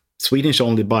 where Sweden is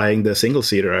only buying the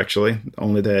single-seater, actually,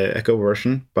 only the Echo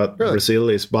version, but really? Brazil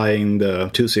is buying the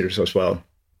two-seaters as well.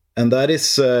 And that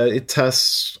is, it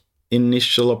has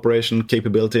initial operation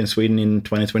capability in Sweden in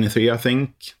 2023, I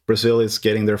think. Brazil is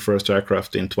getting their first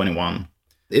aircraft in 21.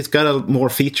 It's got more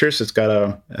features. It's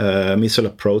got a missile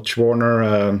approach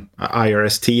warner,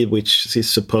 IRST, which is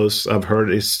supposed, I've heard,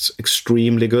 is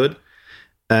extremely good.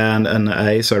 And an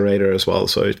AESA radar as well,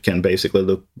 so it can basically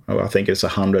look, I think it's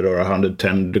 100 or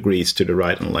 110 degrees to the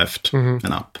right and left and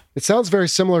up. It sounds very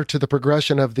similar to the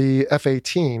progression of the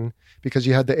F-18, because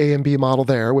you had the A and B model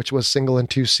there, which was single and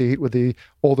two-seat with the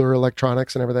older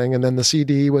electronics and everything, and then the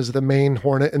CD was the main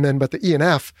Hornet, and then but the E and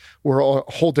F were a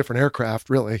whole different aircraft,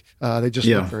 really. They just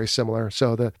look very similar.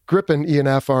 So the Gripen E and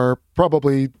F are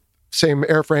probably same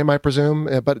airframe, I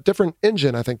presume, but different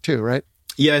engine, I think, too, right?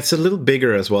 Yeah, it's a little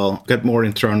bigger as well. Got more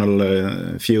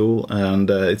internal fuel, and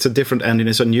it's a different engine.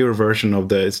 It's a newer version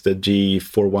of it's the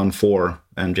G414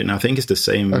 engine. I think it's the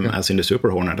same as in the Super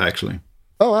Hornet, actually.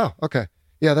 Oh, wow. Okay.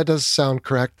 Yeah, that does sound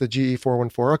correct, the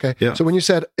GE414. Okay. Yeah. So when you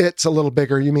said it's a little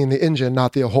bigger, you mean the engine,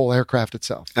 not the whole aircraft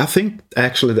itself? I think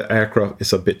actually the aircraft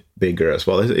is a bit bigger as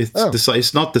well.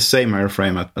 It's not the same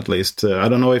airframe, at least. I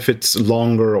don't know if it's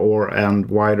longer and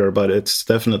wider, but it's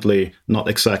definitely not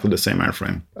exactly the same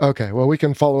airframe. Okay. Well, we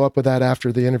can follow up with that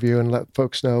after the interview and let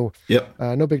folks know. Yep.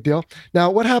 No big deal.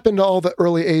 Now, what happened to all the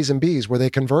early A's and B's? Were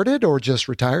they converted or just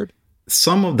retired?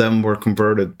 Some of them were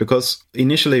converted, because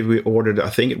initially we ordered, I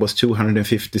think it was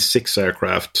 256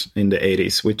 aircraft in the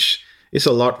 80s, which is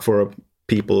a lot for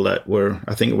people that were,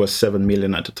 I think it was 7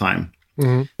 million at the time.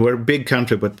 We're a big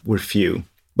country, but we're few.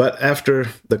 But after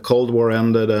the Cold War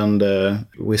ended, and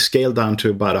we scaled down to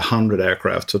about 100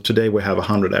 aircraft. So today we have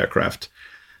 100 aircraft.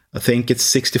 I think it's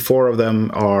 64 of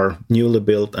them are newly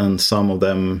built, and some of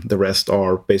them, the rest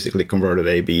are basically converted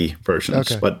AB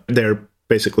versions. Okay. But they're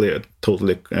basically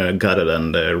totally gutted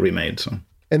and remade. So.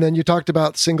 And then you talked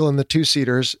about single and the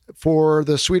two-seaters. For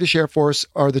the Swedish Air Force,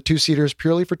 are the two-seaters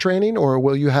purely for training, or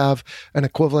will you have an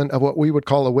equivalent of what we would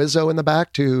call a Wizzo in the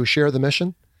back to share the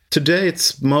mission? Today,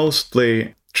 it's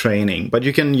mostly training, but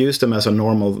you can use them as a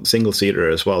normal single-seater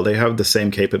as well. They have the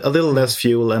same capability, a little less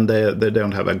fuel, and they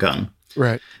don't have a gun.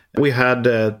 Right. We had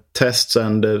tests,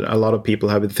 and a lot of people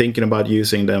have been thinking about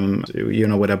using them,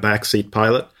 with a backseat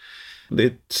pilot.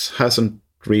 It hasn't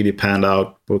really panned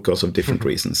out because of different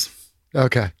reasons.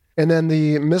 Okay. And then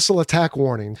the missile attack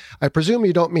warning. I presume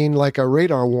you don't mean like a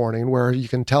radar warning where you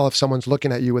can tell if someone's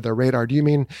looking at you with their radar. Do you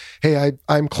mean, hey,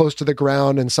 I'm close to the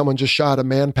ground and someone just shot a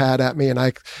man-pad at me and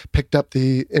I picked up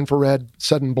the infrared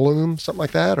sudden bloom, something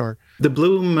like that? Or the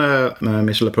bloom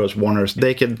missile approach warners,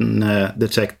 they can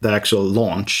detect the actual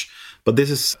launch, but this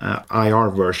is IR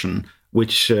version,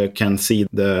 which can see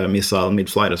the missile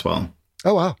mid-flight as well.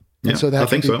 Oh, wow. And so that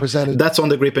can be presented. That's on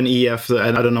the Gripen EF,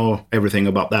 and I don't know everything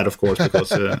about that, of course,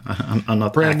 because I'm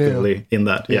not actively in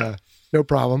that. Yeah, no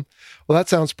problem. Well, that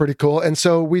sounds pretty cool. And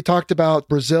so we talked about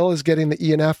Brazil is getting the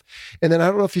ENF, and then I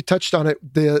don't know if you touched on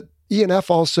it. The ENF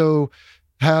also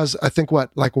has, I think,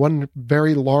 like one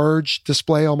very large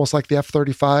display, almost like the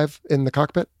F-35 in the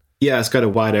cockpit. Yeah, it's got a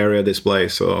wide area display.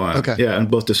 So yeah,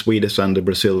 and both the Swedish and the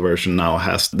Brazil version now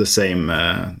has the same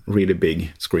really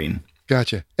big screen.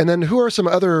 Gotcha. And then who are some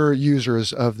other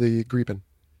users of the Gripen?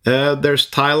 There's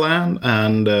Thailand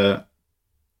and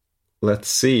let's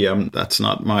see. That's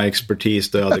not my expertise,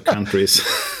 the other countries.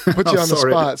 Put you on the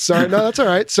spot. Sorry. No, that's all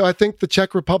right. So I think the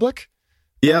Czech Republic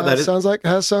sounds like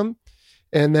has some.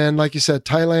 And then, like you said,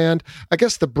 Thailand. I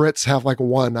guess the Brits have like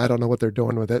one. I don't know what they're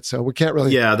doing with it. So we can't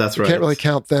really that's right. Can't really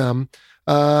count them.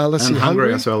 Let's see.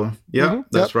 Hungary as well. Yeah,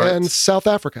 that's right. And South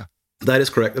Africa. That is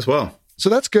correct as well. So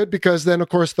that's good because then, of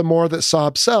course, the more that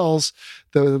Saab sells,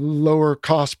 the lower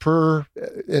cost per,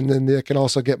 and then they can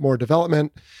also get more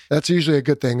development. That's usually a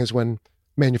good thing is when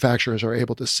manufacturers are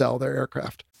able to sell their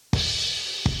aircraft.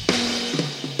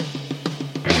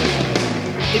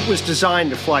 It was designed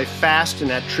to fly fast and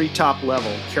at treetop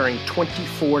level, carrying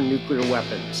 24 nuclear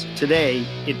weapons. Today,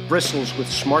 it bristles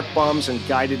with smart bombs and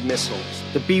guided missiles.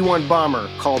 The B-1 bomber,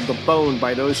 called the Bone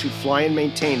by those who fly and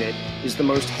maintain it, is the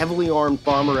most heavily armed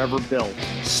bomber ever built.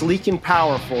 Sleek and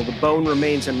powerful, the Bone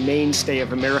remains a mainstay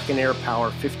of American air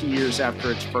power 50 years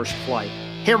after its first flight.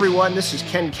 Hey everyone, this is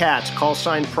Ken Katz, call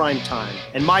sign Primetime,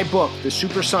 and my book, The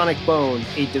Supersonic Bone,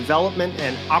 A Development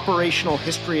and Operational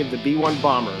History of the B-1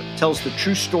 Bomber, tells the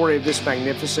true story of this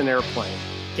magnificent airplane.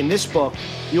 In this book,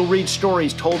 you'll read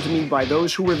stories told to me by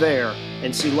those who were there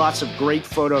and see lots of great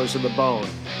photos of the Bone.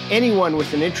 Anyone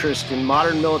with an interest in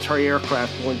modern military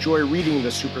aircraft will enjoy reading The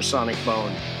Supersonic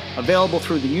Bone. Available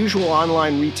through the usual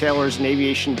online retailers and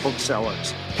aviation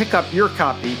booksellers. Pick up your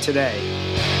copy today.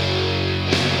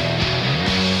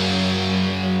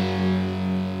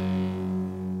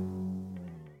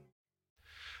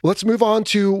 Let's move on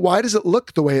to why does it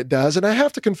look the way it does? And I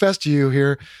have to confess to you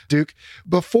here, Duke,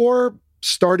 before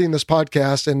starting this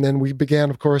podcast, and then we began,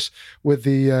 of course, with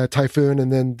the Typhoon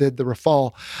and then did the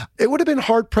Rafale, it would have been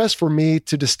hard pressed for me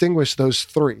to distinguish those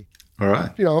three. All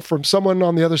right. You know, from someone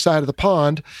on the other side of the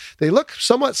pond, they look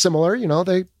somewhat similar. You know,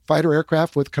 they fighter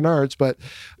aircraft with canards, but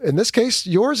in this case,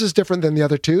 yours is different than the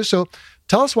other two. So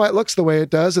tell us why it looks the way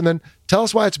it does, and then tell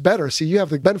us why it's better. See, you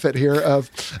have the benefit here of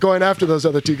going after those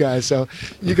other two guys, so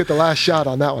you get the last shot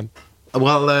on that one.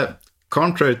 Well,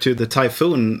 contrary to the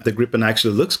Typhoon, the Gripen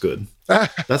actually looks good.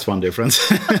 That's one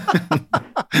difference.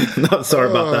 No, sorry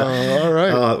about that. All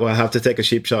right. Well, I have to take a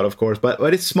cheap shot, of course, but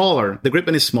it's smaller. The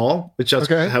Gripen is small. We just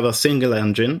have a single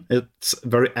engine. It's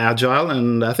very agile,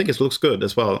 and I think it looks good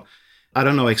as well. I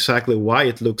don't know exactly why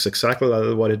it looks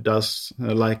exactly what it does,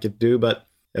 like it do, but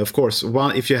of course,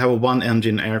 if you have a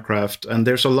one-engine aircraft, and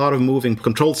there's a lot of moving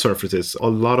control surfaces, a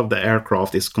lot of the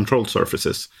aircraft is control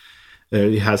surfaces.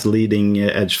 It has leading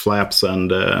edge flaps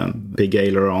and big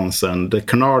ailerons, and the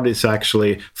canard is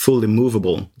actually fully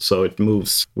movable, so it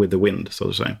moves with the wind, so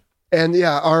to say. And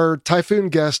yeah, our Typhoon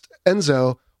guest,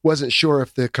 Enzo, wasn't sure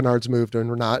if the canards moved or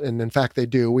not, and in fact they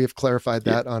do. We have clarified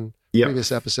that on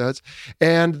previous episodes.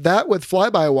 And that with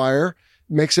fly-by-wire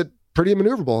makes it pretty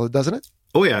maneuverable, doesn't it?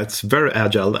 Oh yeah, it's very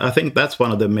agile. I think that's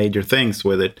one of the major things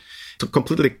with it. It's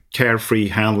completely carefree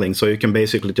handling, so you can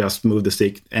basically just move the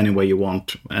stick any way you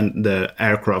want, and the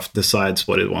aircraft decides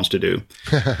what it wants to do.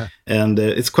 And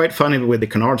it's quite funny with the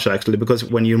canards, actually, because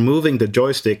when you're moving the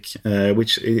joystick,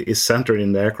 which is centered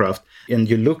in the aircraft, and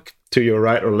you look to your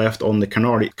right or left on the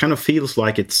canard, it kind of feels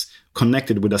like it's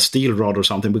connected with a steel rod or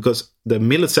something, because the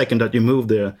millisecond that you move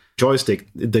the joystick,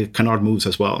 the canard moves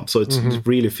as well. So it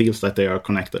really feels like they are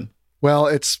connected. Well,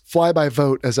 it's fly by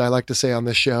vote, as I like to say on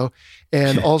this show.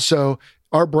 And also,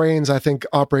 our brains, I think,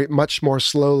 operate much more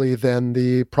slowly than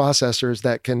the processors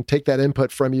that can take that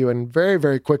input from you and very,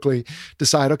 very quickly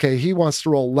decide, okay, he wants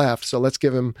to roll left, so let's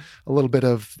give him a little bit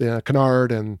of the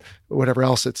canard and whatever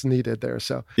else it's needed there.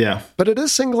 So, yeah. But it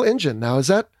is single engine. Now, is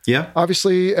that? Yeah.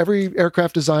 Obviously, every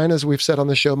aircraft design, as we've said on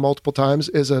the show multiple times,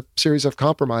 is a series of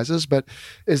compromises. But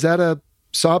is that a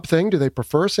Saab thing? Do they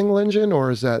prefer single engine,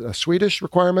 or is that a Swedish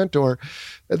requirement? Or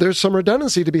there's some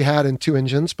redundancy to be had in two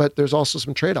engines, but there's also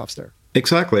some trade-offs there.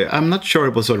 Exactly. I'm not sure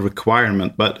it was a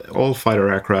requirement, but all fighter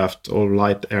aircraft or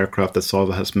light aircraft that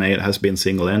Saab has made has been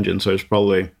single engine. So it's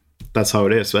probably, that's how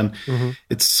it is. And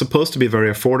it's supposed to be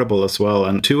very affordable as well.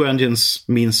 And two engines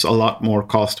means a lot more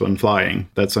cost when flying.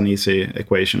 That's an easy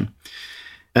equation.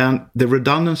 And the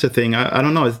redundancy thing, I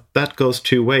don't know, that goes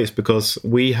two ways, because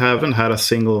we haven't had a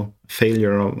single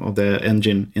failure of the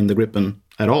engine in the Gripen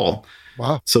at all.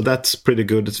 Wow. So that's pretty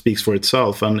good. It speaks for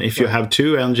itself. And if you have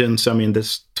two engines, I mean,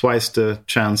 there's twice the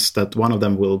chance that one of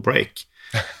them will break.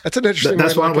 That's an interesting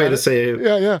That's one way to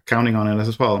say, counting on it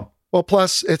as well. Well,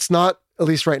 plus, it's not, at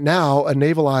least right now, a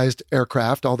navalized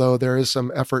aircraft, although there is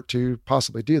some effort to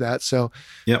possibly do that. So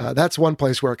that's one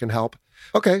place where it can help.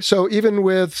 Okay, so even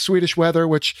with Swedish weather,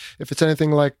 which if it's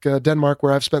anything like Denmark,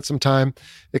 where I've spent some time,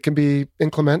 it can be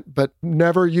inclement, but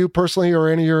never you personally or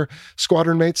any of your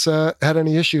squadron mates had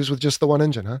any issues with just the one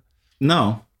engine, huh?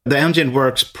 No, the engine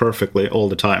works perfectly all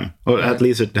the time, or at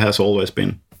least it has always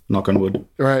been, knock on wood.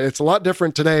 Right, it's a lot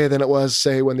different today than it was,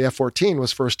 say, when the F-14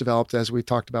 was first developed, as we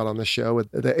talked about on this show,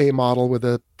 with the A model with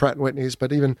the Pratt & Whitneys,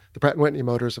 but even the Pratt & Whitney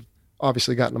motors have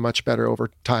obviously gotten much better over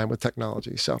time with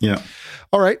technology. So,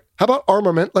 all right. How about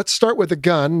armament? Let's start with the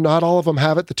gun. Not all of them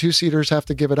have it. The two-seaters have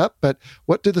to give it up. But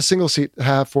what do the single seat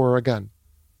have for a gun?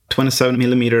 27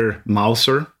 millimeter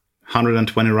Mauser,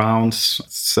 120 rounds,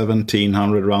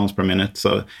 1,700 rounds per minute.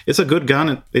 So it's a good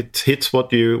gun. It hits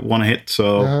what you want to hit.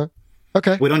 So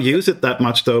okay. We don't use it that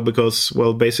much though, because,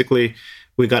 well, basically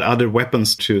we got other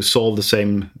weapons to solve the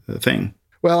same thing.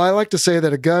 Well, I like to say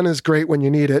that a gun is great when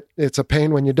you need it. It's a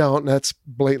pain when you don't, and that's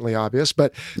blatantly obvious.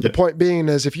 But the point being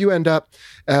is, if you end up,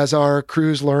 as our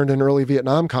crews learned in early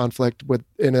Vietnam conflict,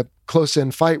 in a close-in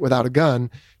fight without a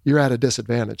gun, you're at a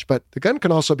disadvantage. But the gun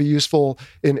can also be useful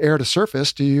in air to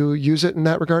surface. Do you use it in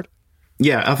that regard?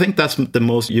 Yeah, I think that's the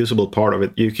most usable part of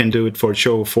it. You can do it for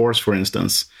show of force, for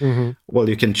instance. Mm-hmm. Well,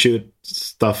 you can shoot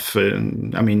stuff.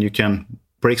 You can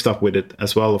break stuff with it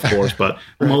as well, of course, but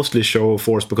right. Mostly show of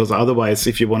force, because otherwise,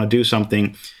 if you want to do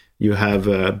something, you have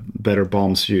better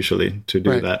bombs usually to do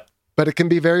right. that. But it can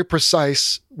be very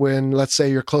precise when, let's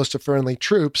say, you're close to friendly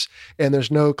troops and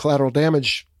there's no collateral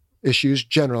damage issues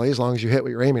generally, as long as you hit what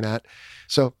you're aiming at.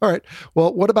 So, all right.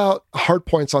 Well, what about hard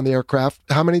points on the aircraft?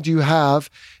 How many do you have?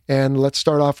 And let's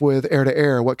start off with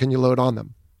air-to-air. What can you load on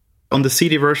them? On the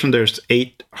CD version, there's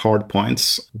 8 hard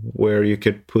points where you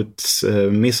could put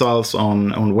missiles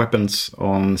on weapons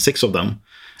on 6 of them. Okay.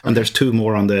 And there's 2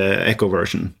 more on the Echo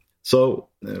version. So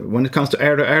when it comes to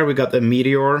air-to-air, we got the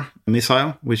Meteor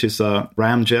missile, which is a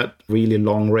ramjet, really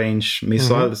long-range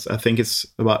missile. Mm-hmm. I think it's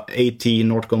about 80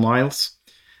 nautical miles.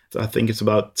 I think it's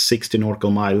about 60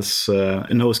 nautical miles,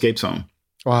 no escape zone.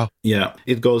 Wow. Yeah,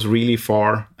 it goes really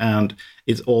far, and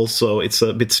it's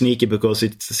a bit sneaky because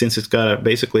since it's got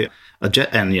basically a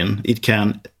jet engine, it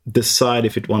can decide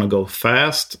if it want to go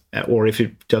fast or if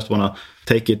it just want to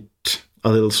take it a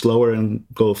little slower and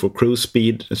go for cruise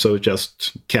speed, so it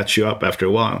just catch you up after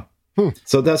a while.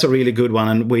 So that's a really good one,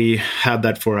 and we had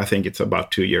that for, I think it's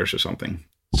about 2 years or something.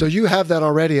 So you have that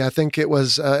already. I think it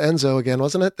was Enzo again,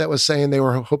 wasn't it? That was saying they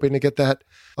were hoping to get that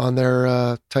on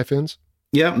their Typhoons.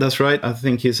 Yeah, that's right. I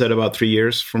think he said about 3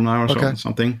 years from now or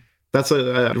something. That's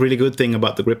a really good thing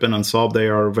about the Gripen and Saab. They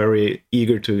are very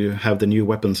eager to have the new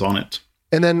weapons on it.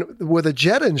 And then with a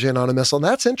jet engine on a missile, and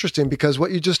that's interesting because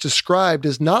what you just described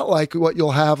is not like what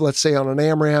you'll have, let's say, on an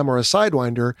AMRAAM or a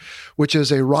Sidewinder, which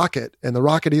is a rocket. And the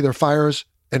rocket either fires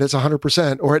and it's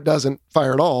 100%, or it doesn't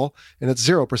fire at all and it's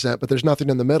 0%, but there's nothing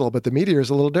in the middle. But the Meteor is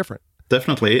a little different.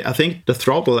 Definitely. I think the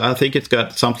throttle, it's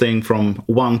got something from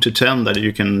 1 to 10 that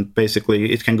you can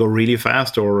basically, it can go really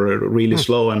fast or really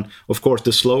slow. And of course,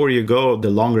 the slower you go, the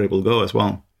longer it will go as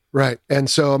well. Right. And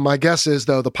so my guess is,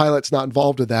 though, the pilot's not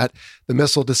involved with that. The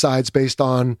missile decides based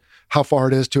on how far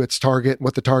it is to its target,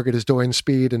 what the target is doing,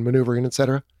 speed and maneuvering, et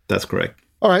cetera. That's correct.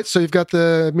 All right. So you've got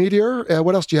the Meteor.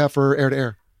 What else do you have for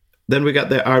air-to-air? Then we got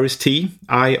the IRIS-T,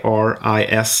 IRIS-T.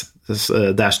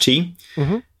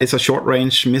 Mm-hmm. It's a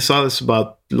short-range missile. It's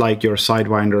about like your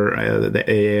Sidewinder, the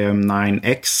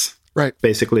AIM-9X. Right.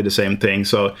 Basically the same thing.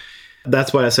 So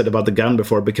that's what I said about the gun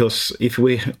before, because if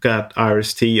we got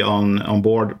IRIS-T on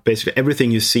board, basically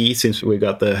everything you see, since we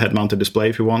got the head-mounted display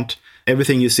if you want,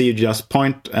 everything you see, you just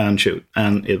point and shoot,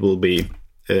 and it will be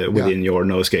within your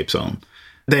no-escape zone.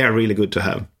 They are really good to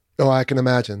have. Oh, I can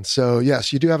imagine. So,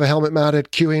 yes, you do have a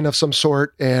helmet-mounted queuing of some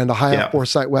sort and a high-up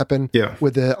foresight weapon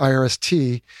with the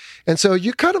IRIS-T. And so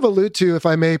you kind of allude to, if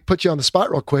I may put you on the spot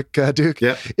real quick, Duke,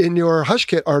 in your Hush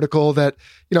Kit article that,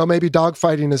 maybe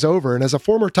dogfighting is over. And as a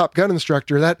former Top Gun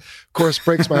instructor, that, of course,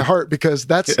 breaks my heart because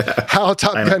that's how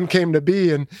Top Gun came to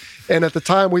be. And at the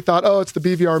time, we thought, it's the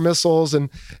BVR missiles. And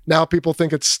now people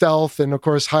think it's stealth and, of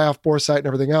course, high-off boresight and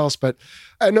everything else. But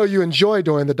I know you enjoy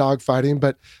doing the dogfighting,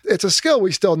 but it's a skill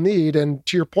we still need. And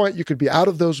to your point, you could be out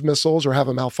of those missiles or have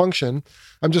a malfunction.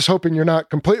 I'm just hoping you're not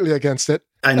completely against it.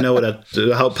 I know that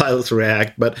how pilots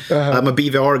react, but I'm a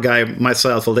BVR guy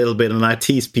myself a little bit, and I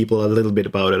tease people a little bit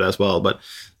about it as well. But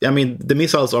I mean, the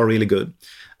missiles are really good.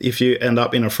 If you end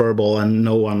up in a furball and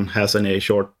no one has any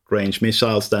short-range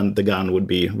missiles, then the gun would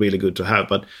be really good to have.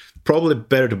 But probably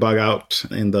better to bug out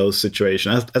in those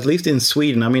situations. At least in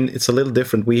Sweden, I mean, it's a little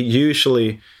different. We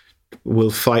usually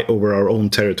will fight over our own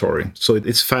territory, so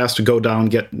it's fast to go down,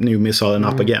 get new missile, and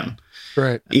up again.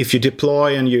 Right. If you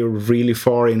deploy and you're really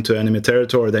far into enemy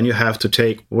territory, then you have to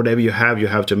take whatever you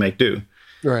have to make do.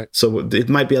 Right. So it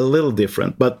might be a little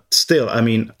different, but still, I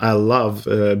mean, I love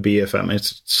BFM.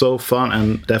 It's so fun,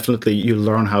 and definitely you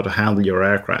learn how to handle your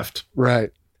aircraft.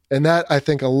 Right. And that, I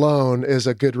think, alone is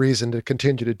a good reason to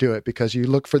continue to do it, because you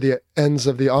look for the ends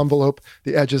of the envelope,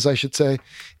 the edges, I should say,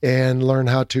 and learn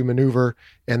how to maneuver.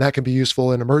 And that can be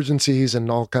useful in emergencies and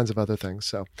all kinds of other things.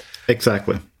 So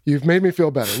exactly. You've made me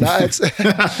feel better. Now,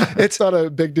 it's not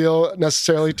a big deal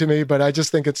necessarily to me, but I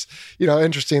just think it's,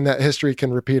 interesting that history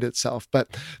can repeat itself.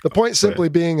 But the point simply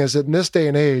being is, in this day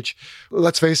and age,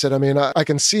 let's face it, I mean, I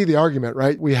can see the argument,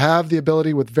 right? We have the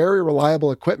ability with very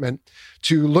reliable equipment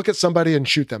to look at somebody and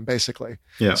shoot them, basically.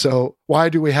 Yeah. So why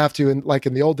do we have to, like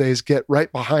in the old days, get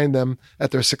right behind them at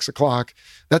their 6 o'clock?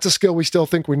 That's a skill we still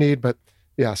think we need, but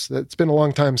yes, it's been a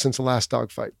long time since the last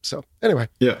dogfight. So anyway.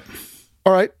 Yeah.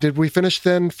 All right. Did we finish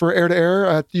then for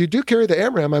air-to-air? You do carry the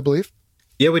AMRAAM, I believe.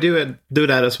 Yeah, we do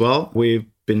that as well. We've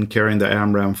been carrying the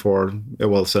AMRAAM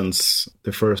since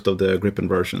the first of the Gripen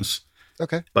versions.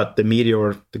 Okay. But the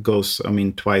Meteor goes,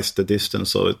 twice the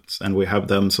distance, and we have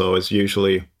them, so it's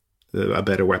usually a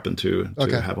better weapon to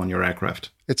have on your aircraft.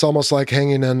 It's almost like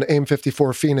hanging an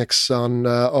AIM-54 Phoenix on,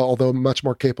 although much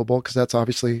more capable, because that's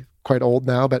obviously quite old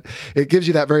now, but it gives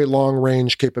you that very long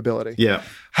range capability. Yeah.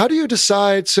 How do you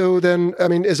decide? So then, I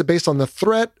mean, is it based on the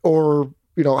threat, or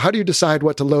how do you decide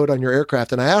what to load on your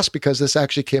aircraft? And I ask because this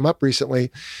actually came up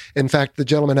recently. In fact, the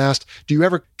gentleman asked, do you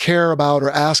ever care about or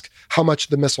ask how much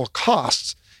the missile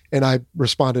costs? And I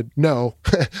responded, no,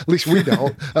 at least we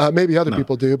don't. Maybe other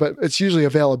people do, but it's usually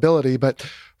availability. But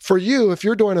for you, if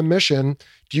you're doing a mission,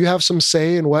 do you have some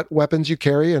say in what weapons you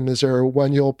carry? And is there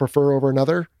one you'll prefer over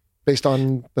another based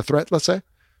on the threat, let's say?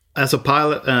 As a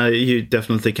pilot, you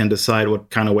definitely can decide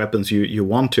what kind of weapons you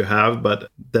want to have. But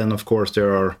then, of course,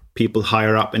 there are people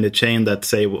higher up in the chain that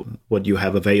say what you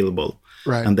have available.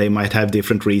 Right. And they might have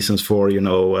different reasons for,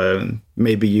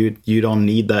 maybe you don't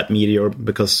need that Meteor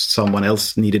because someone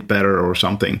else need it better or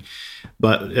something.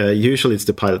 But usually it's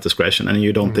the pilot discretion, and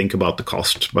you don't think about the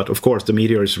cost. But of course, the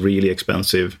Meteor is really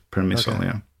expensive per missile. Okay.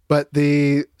 Yeah. But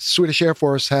the Swedish Air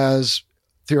Force has,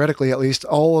 theoretically at least,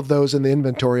 all of those in the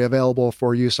inventory available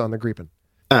for use on the Gripen.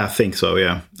 I think so,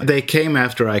 yeah. They came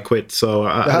after I quit, so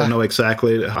I don't know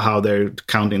exactly how they're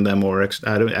counting them, or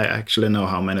I don't actually know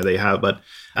how many they have, but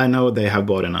I know they have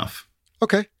bought enough.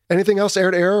 Okay. Anything else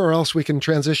air-to-air, or else we can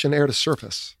transition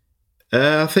air-to-surface?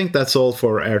 I think that's all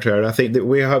for air-to-air. I think that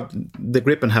the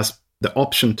Gripen has the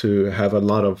option to have a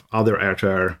lot of other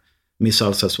air-to-air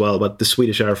missiles as well, but the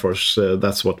Swedish Air Force,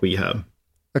 that's what we have.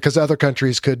 Because other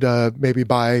countries could maybe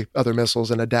buy other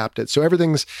missiles and adapt it. So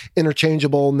everything's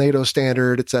interchangeable, NATO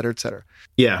standard, et cetera, et cetera.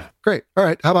 Yeah. Great. All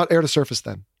right. How about air-to-surface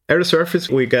then? Air-to-surface,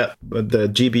 we got the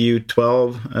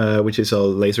GBU-12, which is a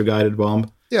laser-guided bomb.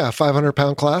 Yeah,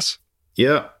 500-pound class.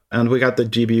 Yeah. And we got the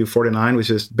GBU-49, which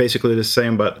is basically the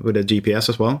same, but with a GPS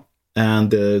as well.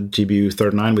 And the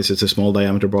GBU-39, which is a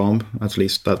small-diameter bomb. At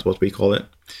least that's what we call it.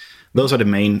 Those are the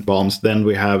main bombs. Then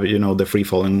we have, the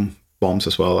free-falling bombs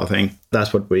as well, I think.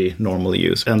 That's what we normally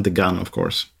use. And the gun, of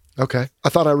course. Okay. I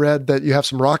thought I read that you have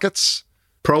some rockets.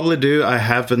 Probably do. I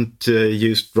haven't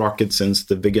used rockets since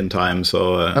the Viggen time,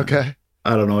 so okay.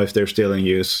 I don't know if they're still in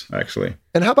use, actually.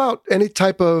 And how about any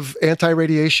type of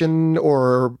anti-radiation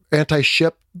or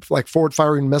anti-ship, like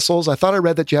forward-firing missiles? I thought I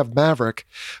read that you have Maverick,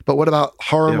 but what about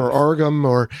HARM or AARGM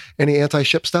or any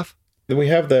anti-ship stuff? We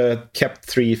have the KEP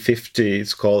 350,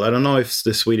 it's called. I don't know if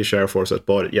the Swedish Air Force has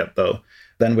bought it yet, though.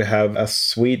 Then we have a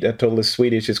totally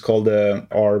Swedish, it's called the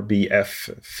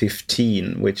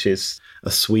RBF-15, which is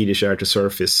a Swedish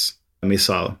air-to-surface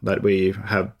missile that we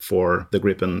have for the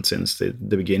Gripen since the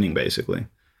beginning, basically.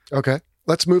 Okay.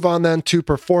 Let's move on then to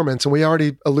performance. And we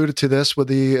already alluded to this with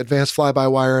the advanced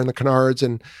fly-by-wire and the canards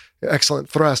and excellent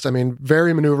thrust. I mean,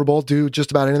 very maneuverable, do just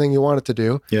about anything you want it to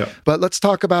do. Yeah. But let's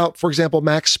talk about, for example,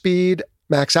 max speed,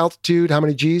 max altitude, how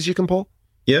many Gs you can pull?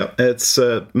 Yeah, it's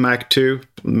Mach 2.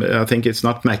 I think it's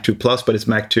not Mach 2 plus, but it's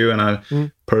Mach 2. And I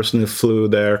personally flew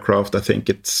the aircraft. I think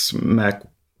it's Mach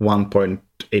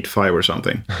 1.85 or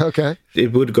something. Okay.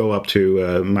 It would go up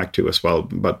to Mach 2 as well,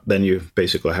 but then you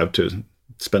basically have to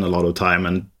spend a lot of time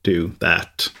and do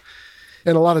that.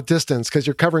 And a lot of distance, because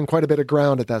you're covering quite a bit of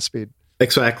ground at that speed.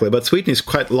 Exactly. But Sweden is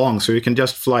quite long, so you can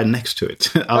just fly next to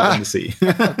it out in the sea.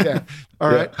 Okay.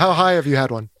 All right. How high have you had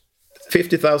one?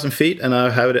 50,000 feet, and I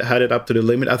have had it up to the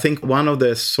limit. I think one of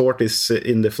the sorties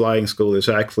in the flying school is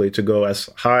actually to go as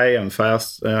high and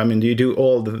fast. You do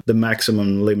all the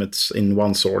maximum limits in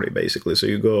one sortie, basically. So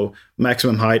you go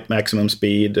maximum height, maximum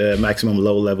speed, maximum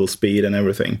low-level speed, and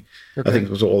everything. Okay. I think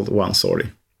it was all one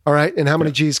sortie. All right, and how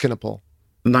many Gs can it pull?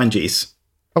 9 Gs.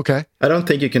 Okay. I don't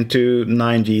think you can do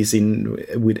 9 Gs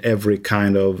with every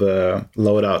kind of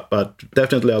loadout, but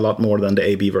definitely a lot more than the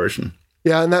AB version.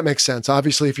 Yeah, and that makes sense.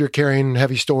 Obviously, if you're carrying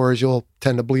heavy stores, you'll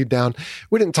tend to bleed down.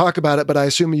 We didn't talk about it, but I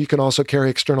assume you can also carry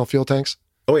external fuel tanks?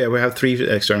 Oh, yeah, we have 3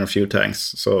 external fuel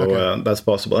tanks, so that's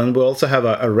possible. And we also have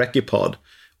a recce pod,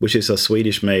 which is a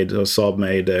Swedish-made or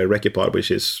Saab-made recce pod,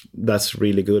 that's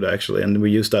really good, actually. And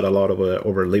we use that a lot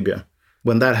over Libya.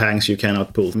 When that hangs, you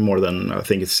cannot pull more than, I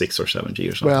think it's 6 or 7 G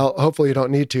or something. Well, hopefully you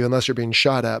don't need to unless you're being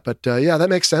shot at. But yeah, that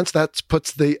makes sense. That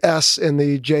puts the S in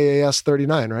the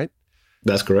JAS-39, right?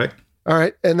 That's correct. All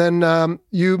right. And then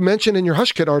you mentioned in your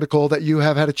Hushkit article that you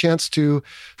have had a chance to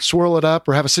swirl it up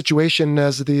or have a situation,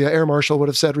 as the Air Marshal would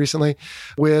have said recently,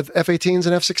 with F-18s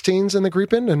and F-16s in the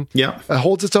Gripen, and it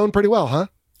holds its own pretty well, huh?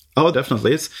 Oh,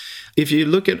 definitely. If you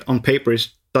look at on paper, it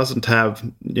doesn't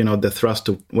have, the thrust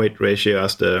to weight ratio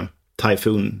as the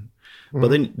Typhoon. But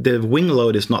then the wing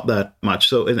load is not that much.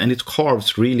 So and it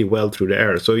carves really well through the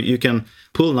air. So you can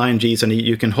pull 9 Gs and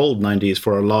you can hold 9 Gs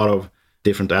for a lot of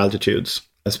different altitudes,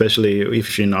 especially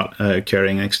if you're not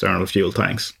carrying external fuel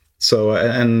tanks. So,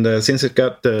 and since it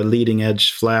got the leading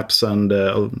edge flaps and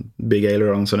big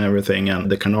ailerons and everything,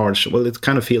 and the canards, well, it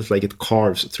kind of feels like it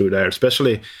carves through there,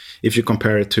 especially if you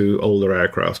compare it to older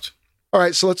aircraft. All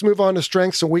right, so let's move on to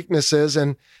strengths and weaknesses.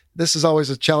 And this is always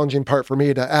a challenging part for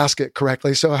me to ask it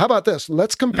correctly. So how about this?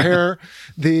 Let's compare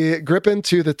the Gripen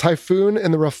to the Typhoon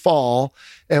and the Rafale.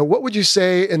 And what would you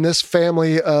say in this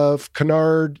family of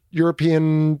canard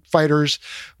European fighters?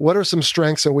 What are some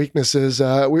strengths and weaknesses?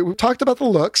 We talked about the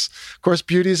looks. Of course,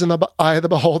 beauty's in the eye of the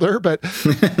beholder, but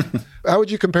how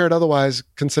would you compare it otherwise,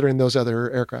 considering those other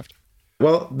aircraft?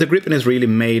 Well, the Gripen is really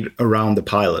made around the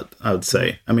pilot, I would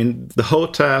say. I mean, the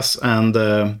HOTAS and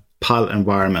the pilot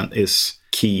environment is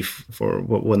key for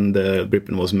when the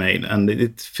Gripen was made. And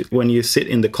when you sit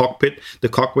in the cockpit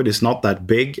is not that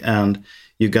big, and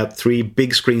you got 3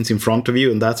 big screens in front of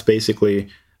you, and that's basically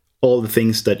all the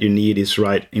things that you need is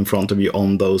right in front of you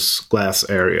on those glass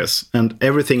areas. And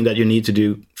everything that you need to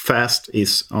do fast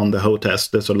is on the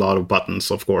HOTAS. There's a lot of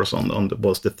buttons, of course, on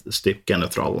both the stick and the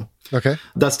throttle. Okay.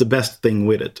 That's the best thing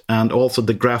with it. And also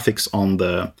the graphics on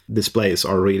the displays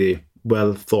are really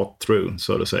well thought through,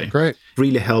 so to say. Great.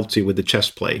 Really helps you with the chess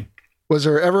play. Was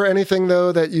there ever anything,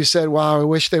 though, that you said, wow, I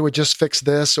wish they would just fix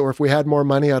this, or if we had more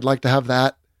money, I'd like to have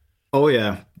that? Oh,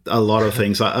 yeah. A lot of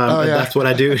things. That's what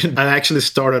I do. I actually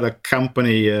started a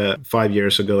company 5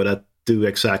 years ago that do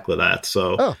exactly that.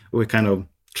 So we kind of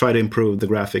try to improve the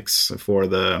graphics for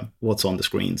what's on the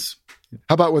screens.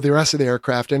 How about with the rest of the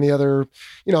aircraft? Any other,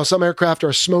 some aircraft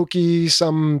are smoky,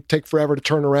 some take forever to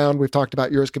turn around. We've talked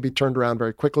about yours could be turned around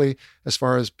very quickly as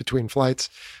far as between flights.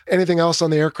 Anything else on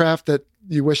the aircraft that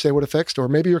you wish they would have fixed, or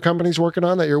maybe your company's working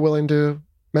on that you're willing to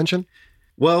mention?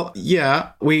 Well,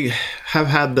 yeah, we have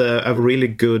had a really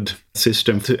good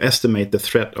system to estimate the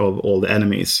threat of all the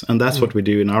enemies. And that's what we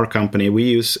do in our company. We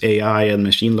use AI and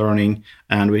machine learning,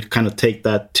 and we kind of take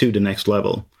that to the next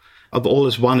level. I've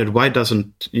always wondered, why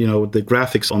doesn't, the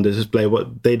graphics on the display,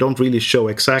 they don't really show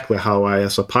exactly how I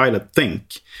as a pilot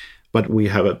think. But we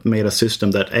have made a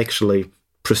system that actually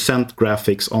present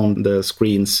graphics on the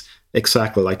screens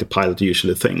exactly like the pilot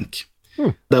usually think.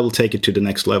 That will take it to the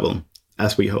next level,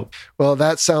 as we hope. Well,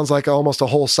 that sounds like almost a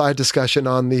whole side discussion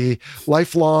on the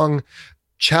lifelong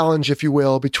challenge, if you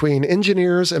will, between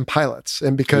engineers and pilots.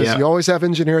 And because you always have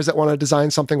engineers that want to design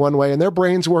something one way, and their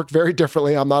brains work very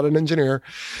differently. I'm not an engineer.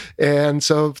 And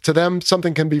so to them,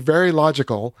 something can be very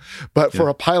logical, but for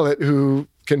a pilot who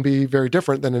can be very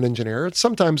different than an engineer,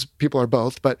 sometimes people are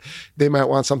both, but they might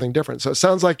want something different. So it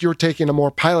sounds like you're taking a more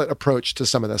pilot approach to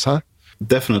some of this, huh?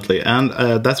 Definitely. And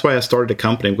that's why I started the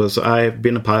company, because I've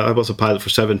been a pilot. I was a pilot for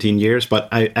 17 years, but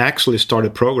I actually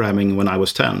started programming when I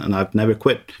was 10, and I've never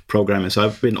quit programming. So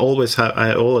I always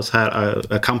had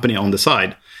a company on the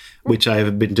side, which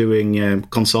I've been doing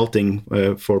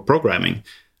consulting for programming.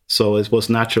 So it was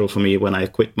natural for me when I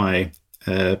quit my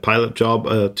pilot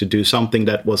job to do something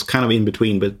that was kind of in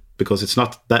between, but because it's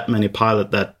not that many pilots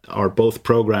that are both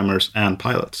programmers and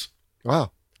pilots.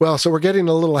 Wow. Well, so we're getting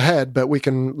a little ahead, but we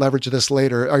can leverage this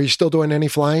later. Are you still doing any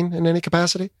flying in any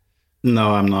capacity?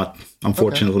 No, I'm not.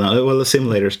 Unfortunately, not. Well, the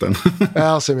simulators then.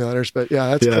 Well, simulators, but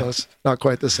that's close. Not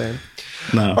quite the same.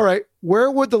 No. All right.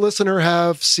 Where would the listener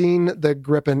have seen the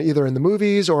Gripen, either in the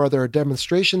movies, or are there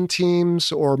demonstration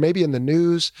teams, or maybe in the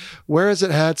news? Where has it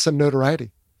had some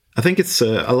notoriety? I think it's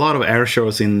a lot of air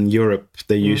shows in Europe.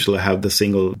 They usually have the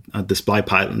single display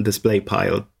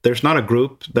pilot. There's not a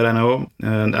group that I know,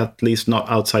 and at least not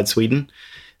outside Sweden.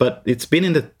 But it's been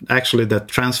in the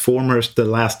Transformers The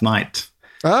Last Night.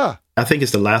 I think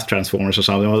it's the last Transformers or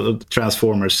something, or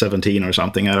Transformers 17 or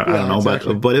something. I don't know,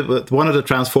 exactly. but one of the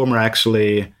Transformers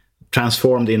actually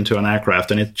transformed into an aircraft,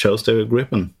 and it chose the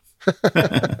Gripen.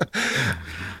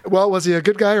 Well, was he a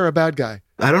good guy or a bad guy?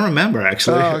 I don't remember,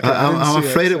 actually. Okay. I'm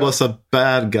afraid it was a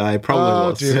bad guy. Probably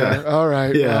was. Dear. Yeah. All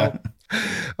right. Yeah. Well,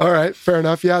 all right. Fair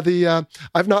enough. Yeah.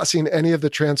 I've not seen any of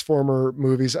the Transformer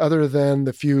movies other than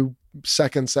the few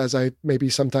seconds as I maybe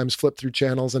sometimes flip through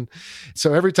channels. And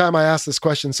so every time I ask this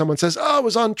question, someone says, it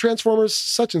was on Transformers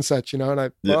such and such, and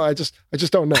I just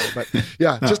don't know. But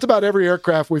just about every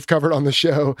aircraft we've covered on the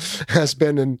show has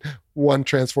been in one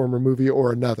Transformer movie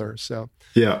or another. So,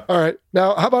 yeah. All right.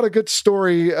 Now, how about a good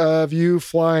story of you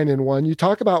flying in one? You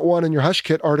talk about one in your Hush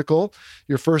Kit article,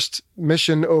 your first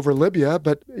mission over Libya,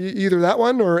 but either that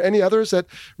one or any others that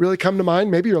really come to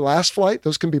mind, maybe your last flight,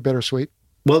 those can be bittersweet.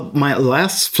 Well, my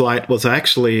last flight was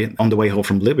actually on the way home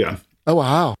from Libya. Oh,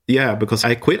 wow. Yeah, because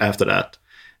I quit after that.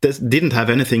 This didn't have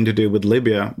anything to do with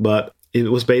Libya, but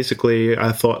it was basically,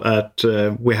 I thought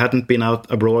that we hadn't been out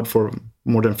abroad for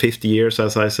more than 50 years,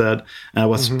 as I said. And I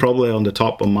was probably on the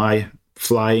top of my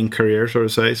flying career, so to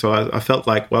say. So I felt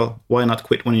like, well, why not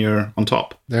quit when you're on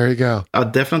top? There you go. I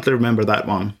definitely remember that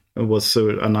one. It was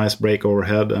a nice break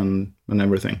overhead and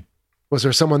everything. Was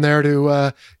there someone there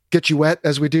to get you wet,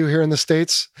 as we do here in the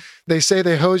States? They say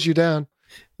they hose you down.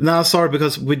 No, sorry,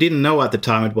 because we didn't know at the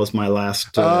time it was my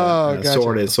last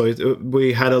sorted. So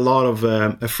we had a lot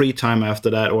of free time after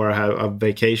that, or a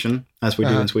vacation, as we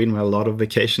do in Sweden. We had a lot of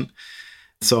vacation.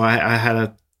 So I had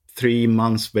a 3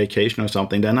 months vacation or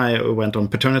something. Then I went on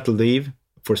paternity leave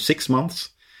for 6 months.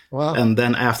 Wow. And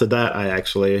then after that, I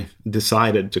actually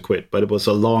decided to quit. But it was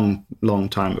a long, long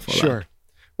time before that. Sure.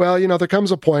 Well, there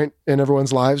comes a point in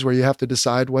everyone's lives where you have to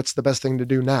decide what's the best thing to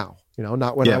do now.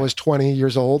 Not when I was 20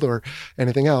 years old or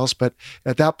anything else. But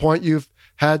at that point, you've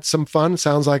had some fun.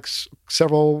 Sounds like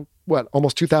several,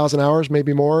 almost 2,000 hours,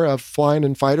 maybe more, of flying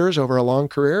in fighters over a long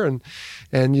career.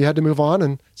 And you had to move on.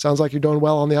 And sounds like you're doing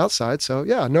well on the outside. So,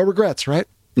 yeah, no regrets, right?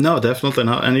 No, definitely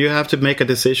not. And you have to make a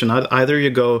decision. Either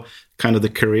you go kind of the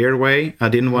career way. I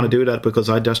didn't want to do that because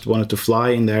I just wanted to fly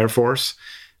in the Air Force.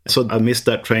 So I missed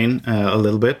that train a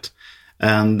little bit.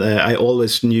 And I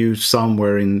always knew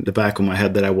somewhere in the back of my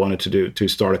head that I wanted to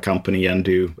start a company and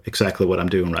do exactly what I'm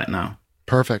doing right now.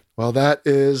 Perfect. Well, that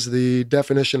is the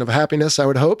definition of happiness, I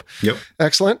would hope. Yep.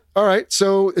 Excellent. All right.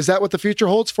 So is that what the future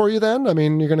holds for you then? I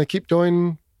mean, you're going to keep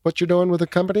doing what you're doing with the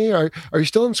company? Are you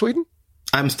still in Sweden?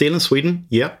 I'm still in Sweden.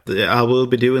 Yep. I will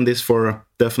be doing this for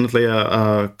definitely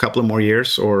a couple of more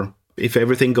years, or if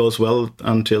everything goes well,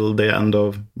 until the end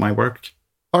of my work.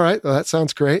 All right. Well, that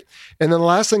sounds great. And then the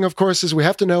last thing, of course, is we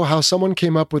have to know how someone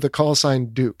came up with the call sign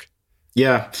Duke.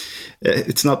 Yeah,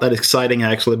 it's not that exciting,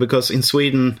 actually, because in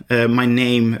Sweden, my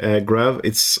name, Gröv,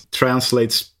 it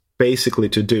translates basically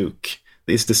to Duke.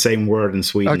 It's the same word in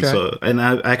Sweden. Okay. So, and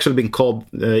I've actually been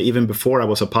called, even before I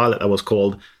was a pilot, I was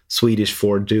called Swedish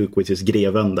for Duke, which is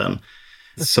Greven then.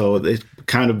 So it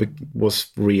kind of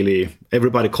was really,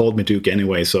 everybody called me Duke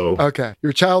anyway. So okay.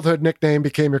 Your childhood nickname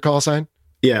became your call sign?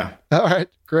 Yeah. All right,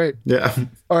 great. Yeah.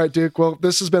 All right, Duke. Well,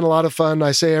 this has been a lot of fun.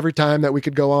 I say every time that we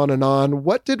could go on and on.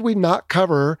 What did we not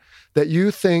cover that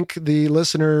you think the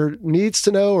listener needs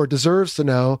to know or deserves to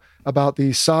know about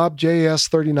the Saab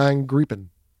JS39 Gripen?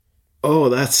 Oh,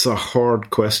 that's a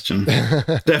hard question.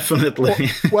 Definitely.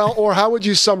 Well, or how would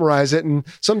you summarize it? And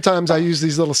sometimes I use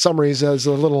these little summaries as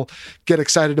a little get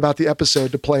excited about the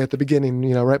episode to play at the beginning,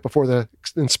 right before the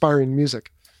inspiring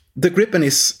music. The Gripen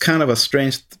is kind of a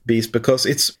strange beast because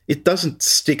it doesn't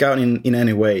stick out in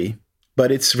any way,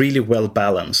 but it's really well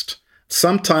balanced.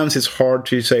 Sometimes it's hard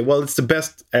to say, well, it's the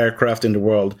best aircraft in the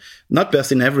world. Not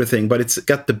best in everything, but it's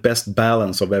got the best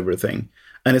balance of everything.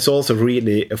 And it's also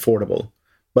really affordable.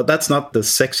 But that's not the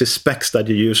sexy specs that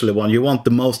you usually want. You want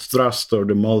the most thrust or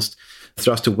the most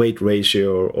thrust to weight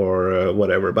ratio or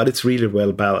whatever, but it's really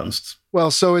well balanced.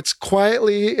 Well, so it's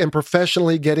quietly and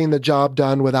professionally getting the job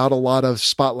done without a lot of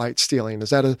spotlight stealing. Is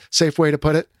that a safe way to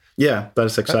put it? Yeah,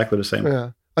 that's exactly the same.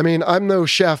 Yeah. I mean, I'm no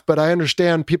chef, but I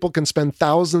understand people can spend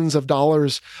thousands of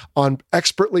dollars on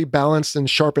expertly balanced and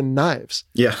sharpened knives.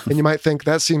 Yeah. And you might think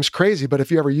that seems crazy, but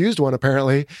if you ever used one,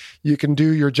 apparently you can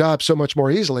do your job so much more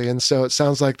easily. And so it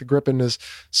sounds like the Gripen is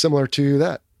similar to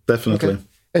that. Definitely. Okay.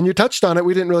 And you touched on it.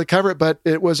 We didn't really cover it, but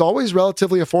it was always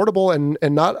relatively affordable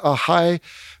and not a high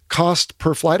cost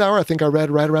per flight hour. I think I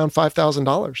read right around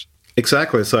 $5,000.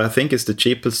 Exactly. So I think it's the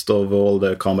cheapest of all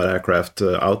the combat aircraft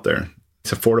out there.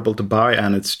 It's affordable to buy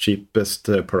and it's cheapest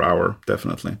per hour,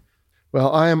 definitely.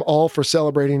 Well, I am all for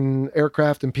celebrating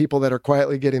aircraft and people that are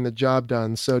quietly getting the job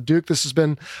done. So, Duke, this has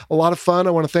been a lot of fun. I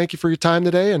want to thank you for your time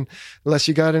today. And unless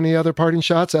you got any other parting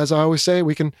shots, as I always say,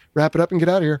 we can wrap it up and get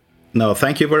out of here. No,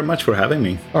 thank you very much for having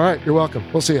me. All right. You're welcome.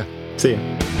 We'll see you. See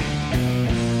you.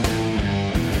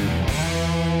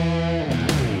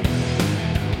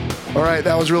 All right,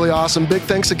 that was really awesome. Big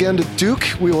thanks again to Duke.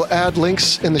 We will add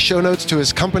links in the show notes to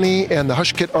his company and the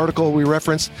Hush Kit article we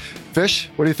referenced. Fish,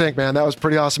 what do you think, man? That was a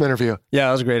pretty awesome interview. Yeah,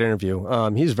 it was a great interview.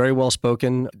 He's very well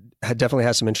spoken. Definitely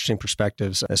has some interesting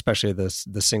perspectives, especially the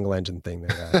single engine thing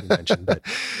that you mentioned. But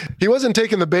he wasn't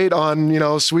taking the bait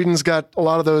on, Sweden's got a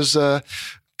lot of those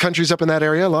countries up in that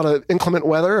area, a lot of inclement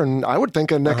weather, and I would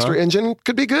think an extra engine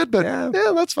could be good, but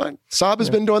yeah that's fine. Saab has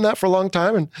been doing that for a long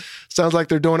time, and sounds like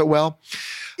they're doing it well.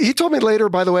 He told me later,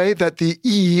 by the way, that the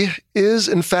E is,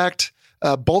 in fact,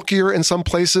 bulkier in some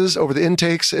places over the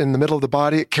intakes in the middle of the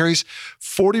body. It carries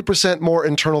 40% more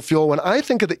internal fuel. When I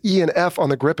think of the E and F on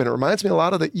the Gripen, it reminds me a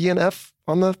lot of the E and F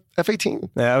on the F-18.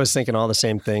 Yeah, I was thinking all the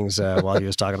same things while he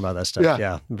was talking about that stuff.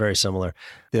 Yeah, very similar.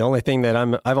 The only thing that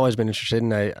I've always been interested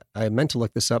in, I meant to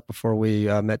look this up before we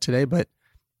met today, but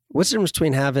what's the difference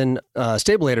between having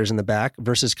stabilators in the back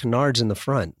versus canards in the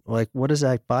front? Like, what does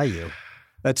that buy you?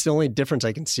 That's the only difference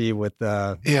I can see with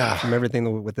from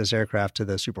everything with this aircraft to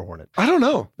the Super Hornet. I don't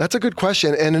know. That's a good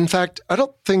question. And in fact, I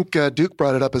don't think Duke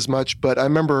brought it up as much, but I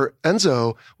remember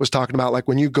Enzo was talking about like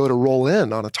when you go to roll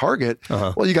in on a target,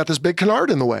 well, you got this big canard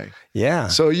in the way. Yeah.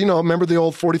 So, remember the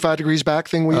old 45 degrees back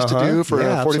thing we used to do for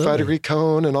a 45 degree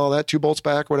cone and all that, 2 bolts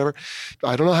back, whatever.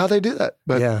 I don't know how they do that,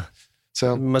 but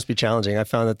so it must be challenging. I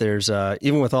found that there's,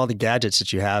 even with all the gadgets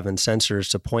that you have and sensors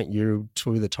to point you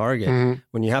to the target,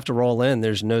 when you have to roll in,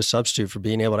 there's no substitute for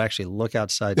being able to actually look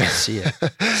outside and see it.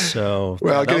 So,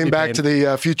 well, getting back to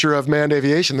the future of manned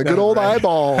aviation, the good old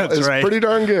eyeball is pretty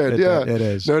darn good. It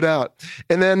is. No doubt.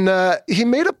 And then he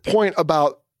made a point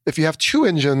about if you have 2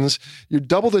 engines, you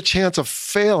double the chance of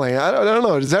failing. I don't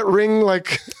know. Does that ring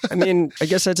like... I mean, I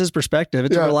guess that's his perspective.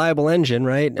 It's a reliable engine,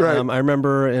 right? Right. I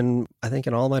remember I think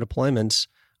in all my deployments,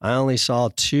 I only saw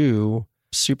 2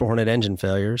 Super Hornet engine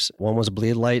failures. One was a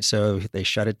bleed light, so they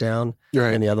shut it down.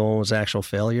 Right. And the other one was actual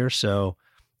failure. So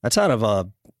that's out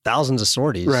of thousands of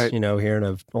sorties, hearing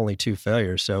of only 2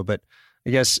 failures. So, but I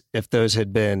guess if those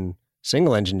had been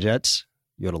single engine jets,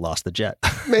 you would have lost the jet.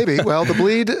 Maybe. Well, the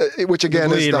bleed, which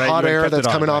again is the hot air that's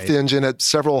coming off the engine at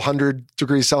several hundred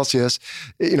degrees Celsius.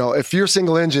 If you're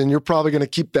single engine, you're probably going to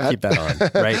keep that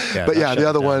on, right? Yeah, but the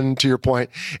other one, to your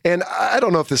point, and I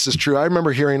don't know if this is true. I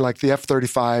remember hearing like the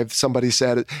F-35, somebody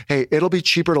said, hey, it'll be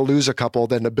cheaper to lose a couple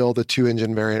than to build a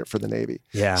 2-engine variant for the Navy.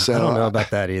 Yeah, so, I don't know about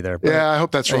that either. But, I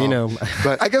hope that's wrong.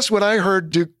 But I guess when I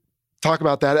heard Duke talk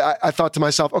about that, I thought to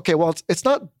myself, okay, well, it's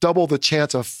not double the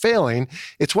chance of failing.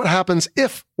 It's what happens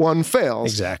if one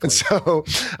fails. Exactly. And so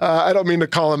I don't mean to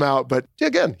call him out, but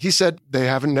again, he said they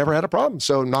never had a problem.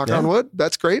 So knock on wood,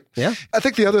 that's great. Yeah. I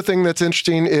think the other thing that's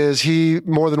interesting is he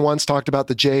more than once talked about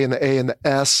the J and the A and the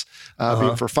S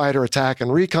being for fighter, attack,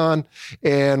 and recon.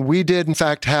 And we did, in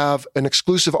fact, have an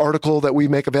exclusive article that we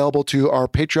make available to our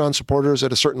Patreon supporters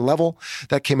at a certain level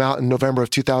that came out in November of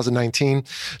 2019.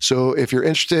 So if you're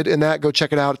interested in that, go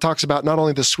check it out. It talks about not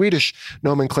only the Swedish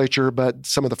nomenclature, but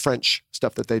some of the French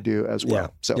stuff that they do as well. Yeah.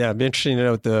 So it'd be interesting to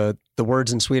know what the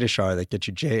words in Swedish are that get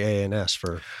you J, A, and S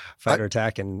for fighter,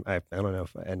 attack, and I don't know.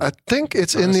 And I think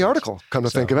it's in the article, come to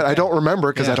think of it. I don't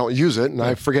remember because I don't use it, and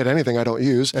I forget anything I don't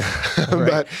use.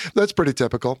 But that's pretty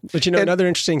typical. But another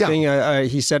interesting thing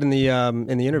he said in the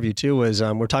interview too was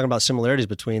we're talking about similarities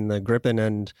between the Gripen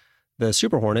and the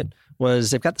Super Hornet was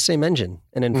they've got the same engine.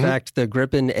 And in fact, the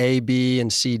Gripen A, B,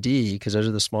 and C, D, because those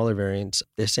are the smaller variants,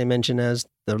 the same engine as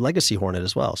the Legacy Hornet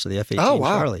as well. So the F-18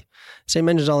 Charlie. Same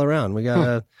engines all around. We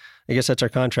got I guess that's our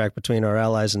contract between our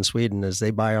allies in Sweden is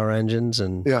they buy our engines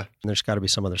and there's got to be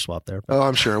some other swap there. But. Oh,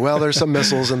 I'm sure. Well, there's some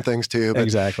missiles and things too. But,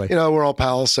 exactly. We're all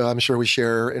pals, so I'm sure we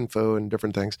share info and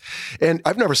different things. And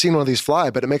I've never seen one of these fly,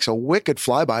 but it makes a wicked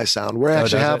flyby sound. We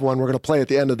actually have one we're going to play at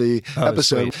the end of the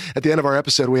episode. Sweet. At the end of our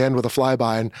episode, we end with a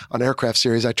flyby. And on Aircraft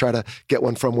Series, I try to get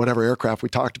one from whatever aircraft we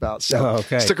talked about. So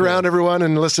stick around, everyone,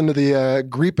 and listen to the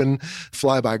Gripen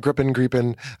flyby.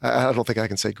 Gripen. I don't think I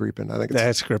can say Gripen. I think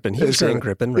that's Gripen. He was saying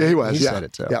Gripen. Right? Yeah, he was. He said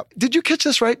it. So. Yeah. Did you catch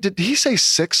this right? Did he say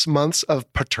 6 months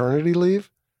of paternity leave?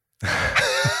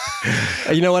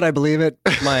 You know what? I believe it.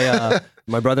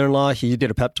 My brother-in-law, he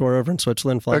did a pep tour over in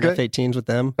Switzerland, flying F-18s with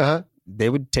them. They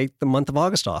would take the month of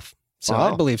August off. So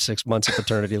I believe 6 months of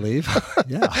paternity leave.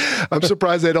 Yeah. I'm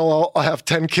surprised they don't all have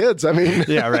 10 kids. I mean.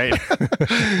 Yeah, right.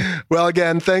 Well,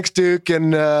 again, thanks, Duke,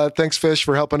 and thanks, Fish,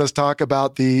 for helping us talk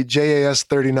about the JAS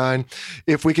 39.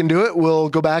 If we can do it, we'll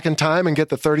go back in time and get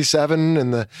the 37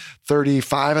 and the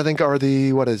 35, I think, are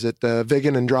the,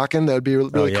 Viggen and Draken. That would be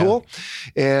really cool.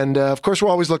 And, of course, we're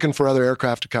always looking for other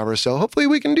aircraft to cover. So hopefully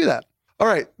we can do that. All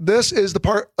right, this is the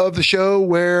part of the show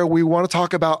where we want to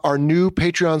talk about our new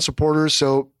Patreon supporters.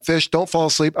 So, Fish, don't fall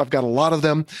asleep. I've got a lot of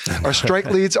them. Our strike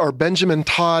leads are Benjamin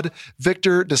Todd,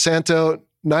 Victor DeSanto,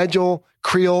 Nigel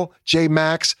Creel, J.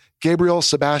 Max, Gabriel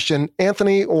Sebastian,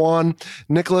 Anthony Juan,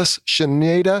 Nicholas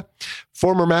Shineda,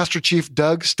 former Master Chief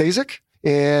Doug Stasic,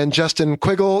 and Justin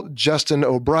Quiggle, Justin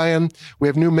O'Brien. We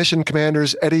have new mission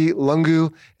commanders, Eddie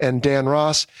Lungu and Dan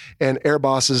Ross, and air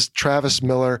bosses, Travis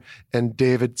Miller and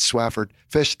David Swafford.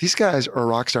 Fish, these guys are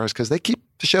rock stars because they keep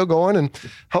the show going and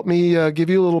help me give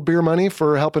you a little beer money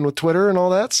for helping with Twitter and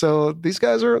all that. So these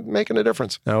guys are making a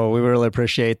difference. Oh, we really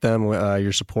appreciate them,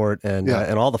 your support and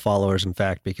all the followers, in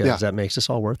fact, because that makes this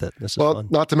all worth it. This is fun.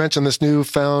 Not to mention this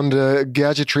newfound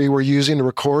gadgetry we're using to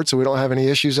record, so we don't have any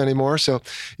issues anymore. So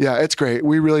it's great.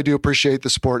 We really do appreciate the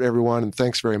support, everyone, and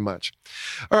thanks very much.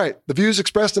 All right. The views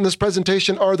expressed in this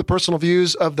presentation are the personal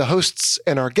views of the hosts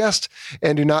and our guest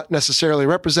and do not necessarily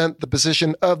represent the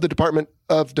position of the Department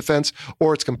of Defense or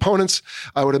or its components.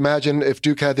 I would imagine if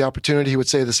Duke had the opportunity, he would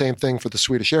say the same thing for the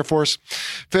Swedish Air Force.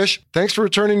 Fish, thanks for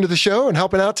returning to the show and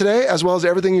helping out today, as well as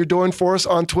everything you're doing for us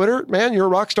on Twitter. Man, you're a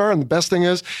rock star, and the best thing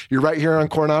is you're right here on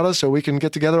Coronado, so we can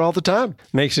get together all the time.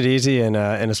 Makes it easy, and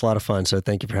it's a lot of fun, so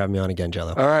thank you for having me on again,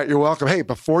 Jello. All right, you're welcome. Hey,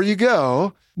 before you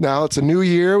go, now it's a new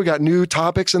year. We got new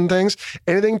topics and things.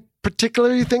 Anything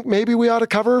particular you think maybe we ought to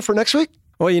cover for next week?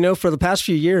 Well, for the past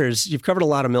few years, you've covered a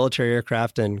lot of military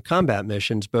aircraft and combat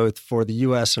missions, both for the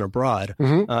U.S. and abroad.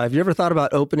 Mm-hmm. Have you ever thought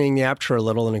about opening the aperture a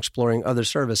little and exploring other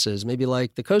services, maybe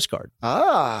like the Coast Guard?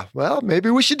 Well,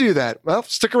 maybe we should do that. Well,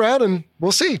 stick around and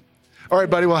we'll see. All right,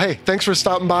 buddy. Well, hey, thanks for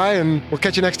stopping by, and we'll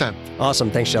catch you next time.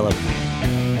 Awesome. Thanks, Jello.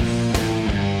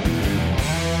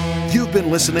 You've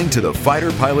been listening to the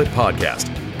Fighter Pilot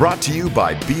Podcast, brought to you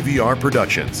by BVR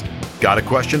Productions. Got a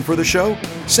question for the show?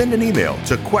 Send an email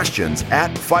to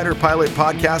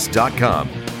questions@fighterpilotpodcast.com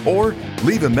or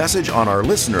leave a message on our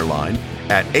listener line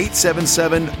at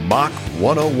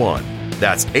 877-MACH-101.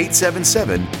 That's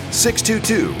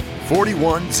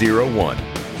 877-622-4101.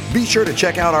 Be sure to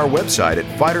check out our website at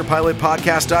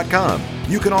fighterpilotpodcast.com.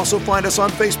 You can also find us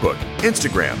on Facebook,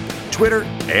 Instagram, Twitter,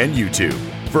 and YouTube.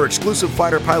 For exclusive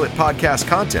Fighter Pilot Podcast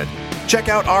content, check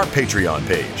out our Patreon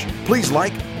page. Please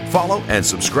like, follow, and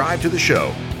subscribe to the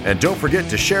show. And don't forget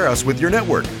to share us with your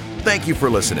network. Thank you for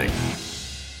listening.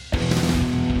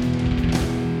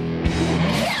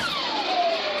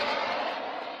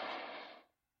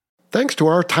 Thanks to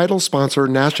our title sponsor,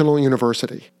 National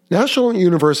University. National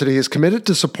University is committed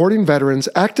to supporting veterans,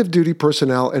 active duty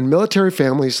personnel, and military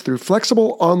families through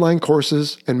flexible online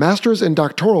courses and master's and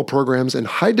doctoral programs in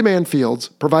high-demand fields,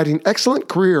 providing excellent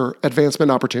career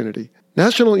advancement opportunity.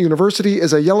 National University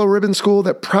is a yellow ribbon school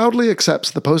that proudly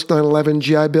accepts the post-9/11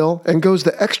 GI Bill and goes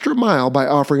the extra mile by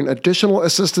offering additional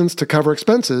assistance to cover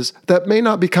expenses that may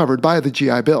not be covered by the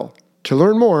GI Bill. To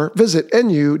learn more, visit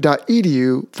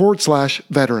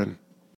nu.edu/veteran.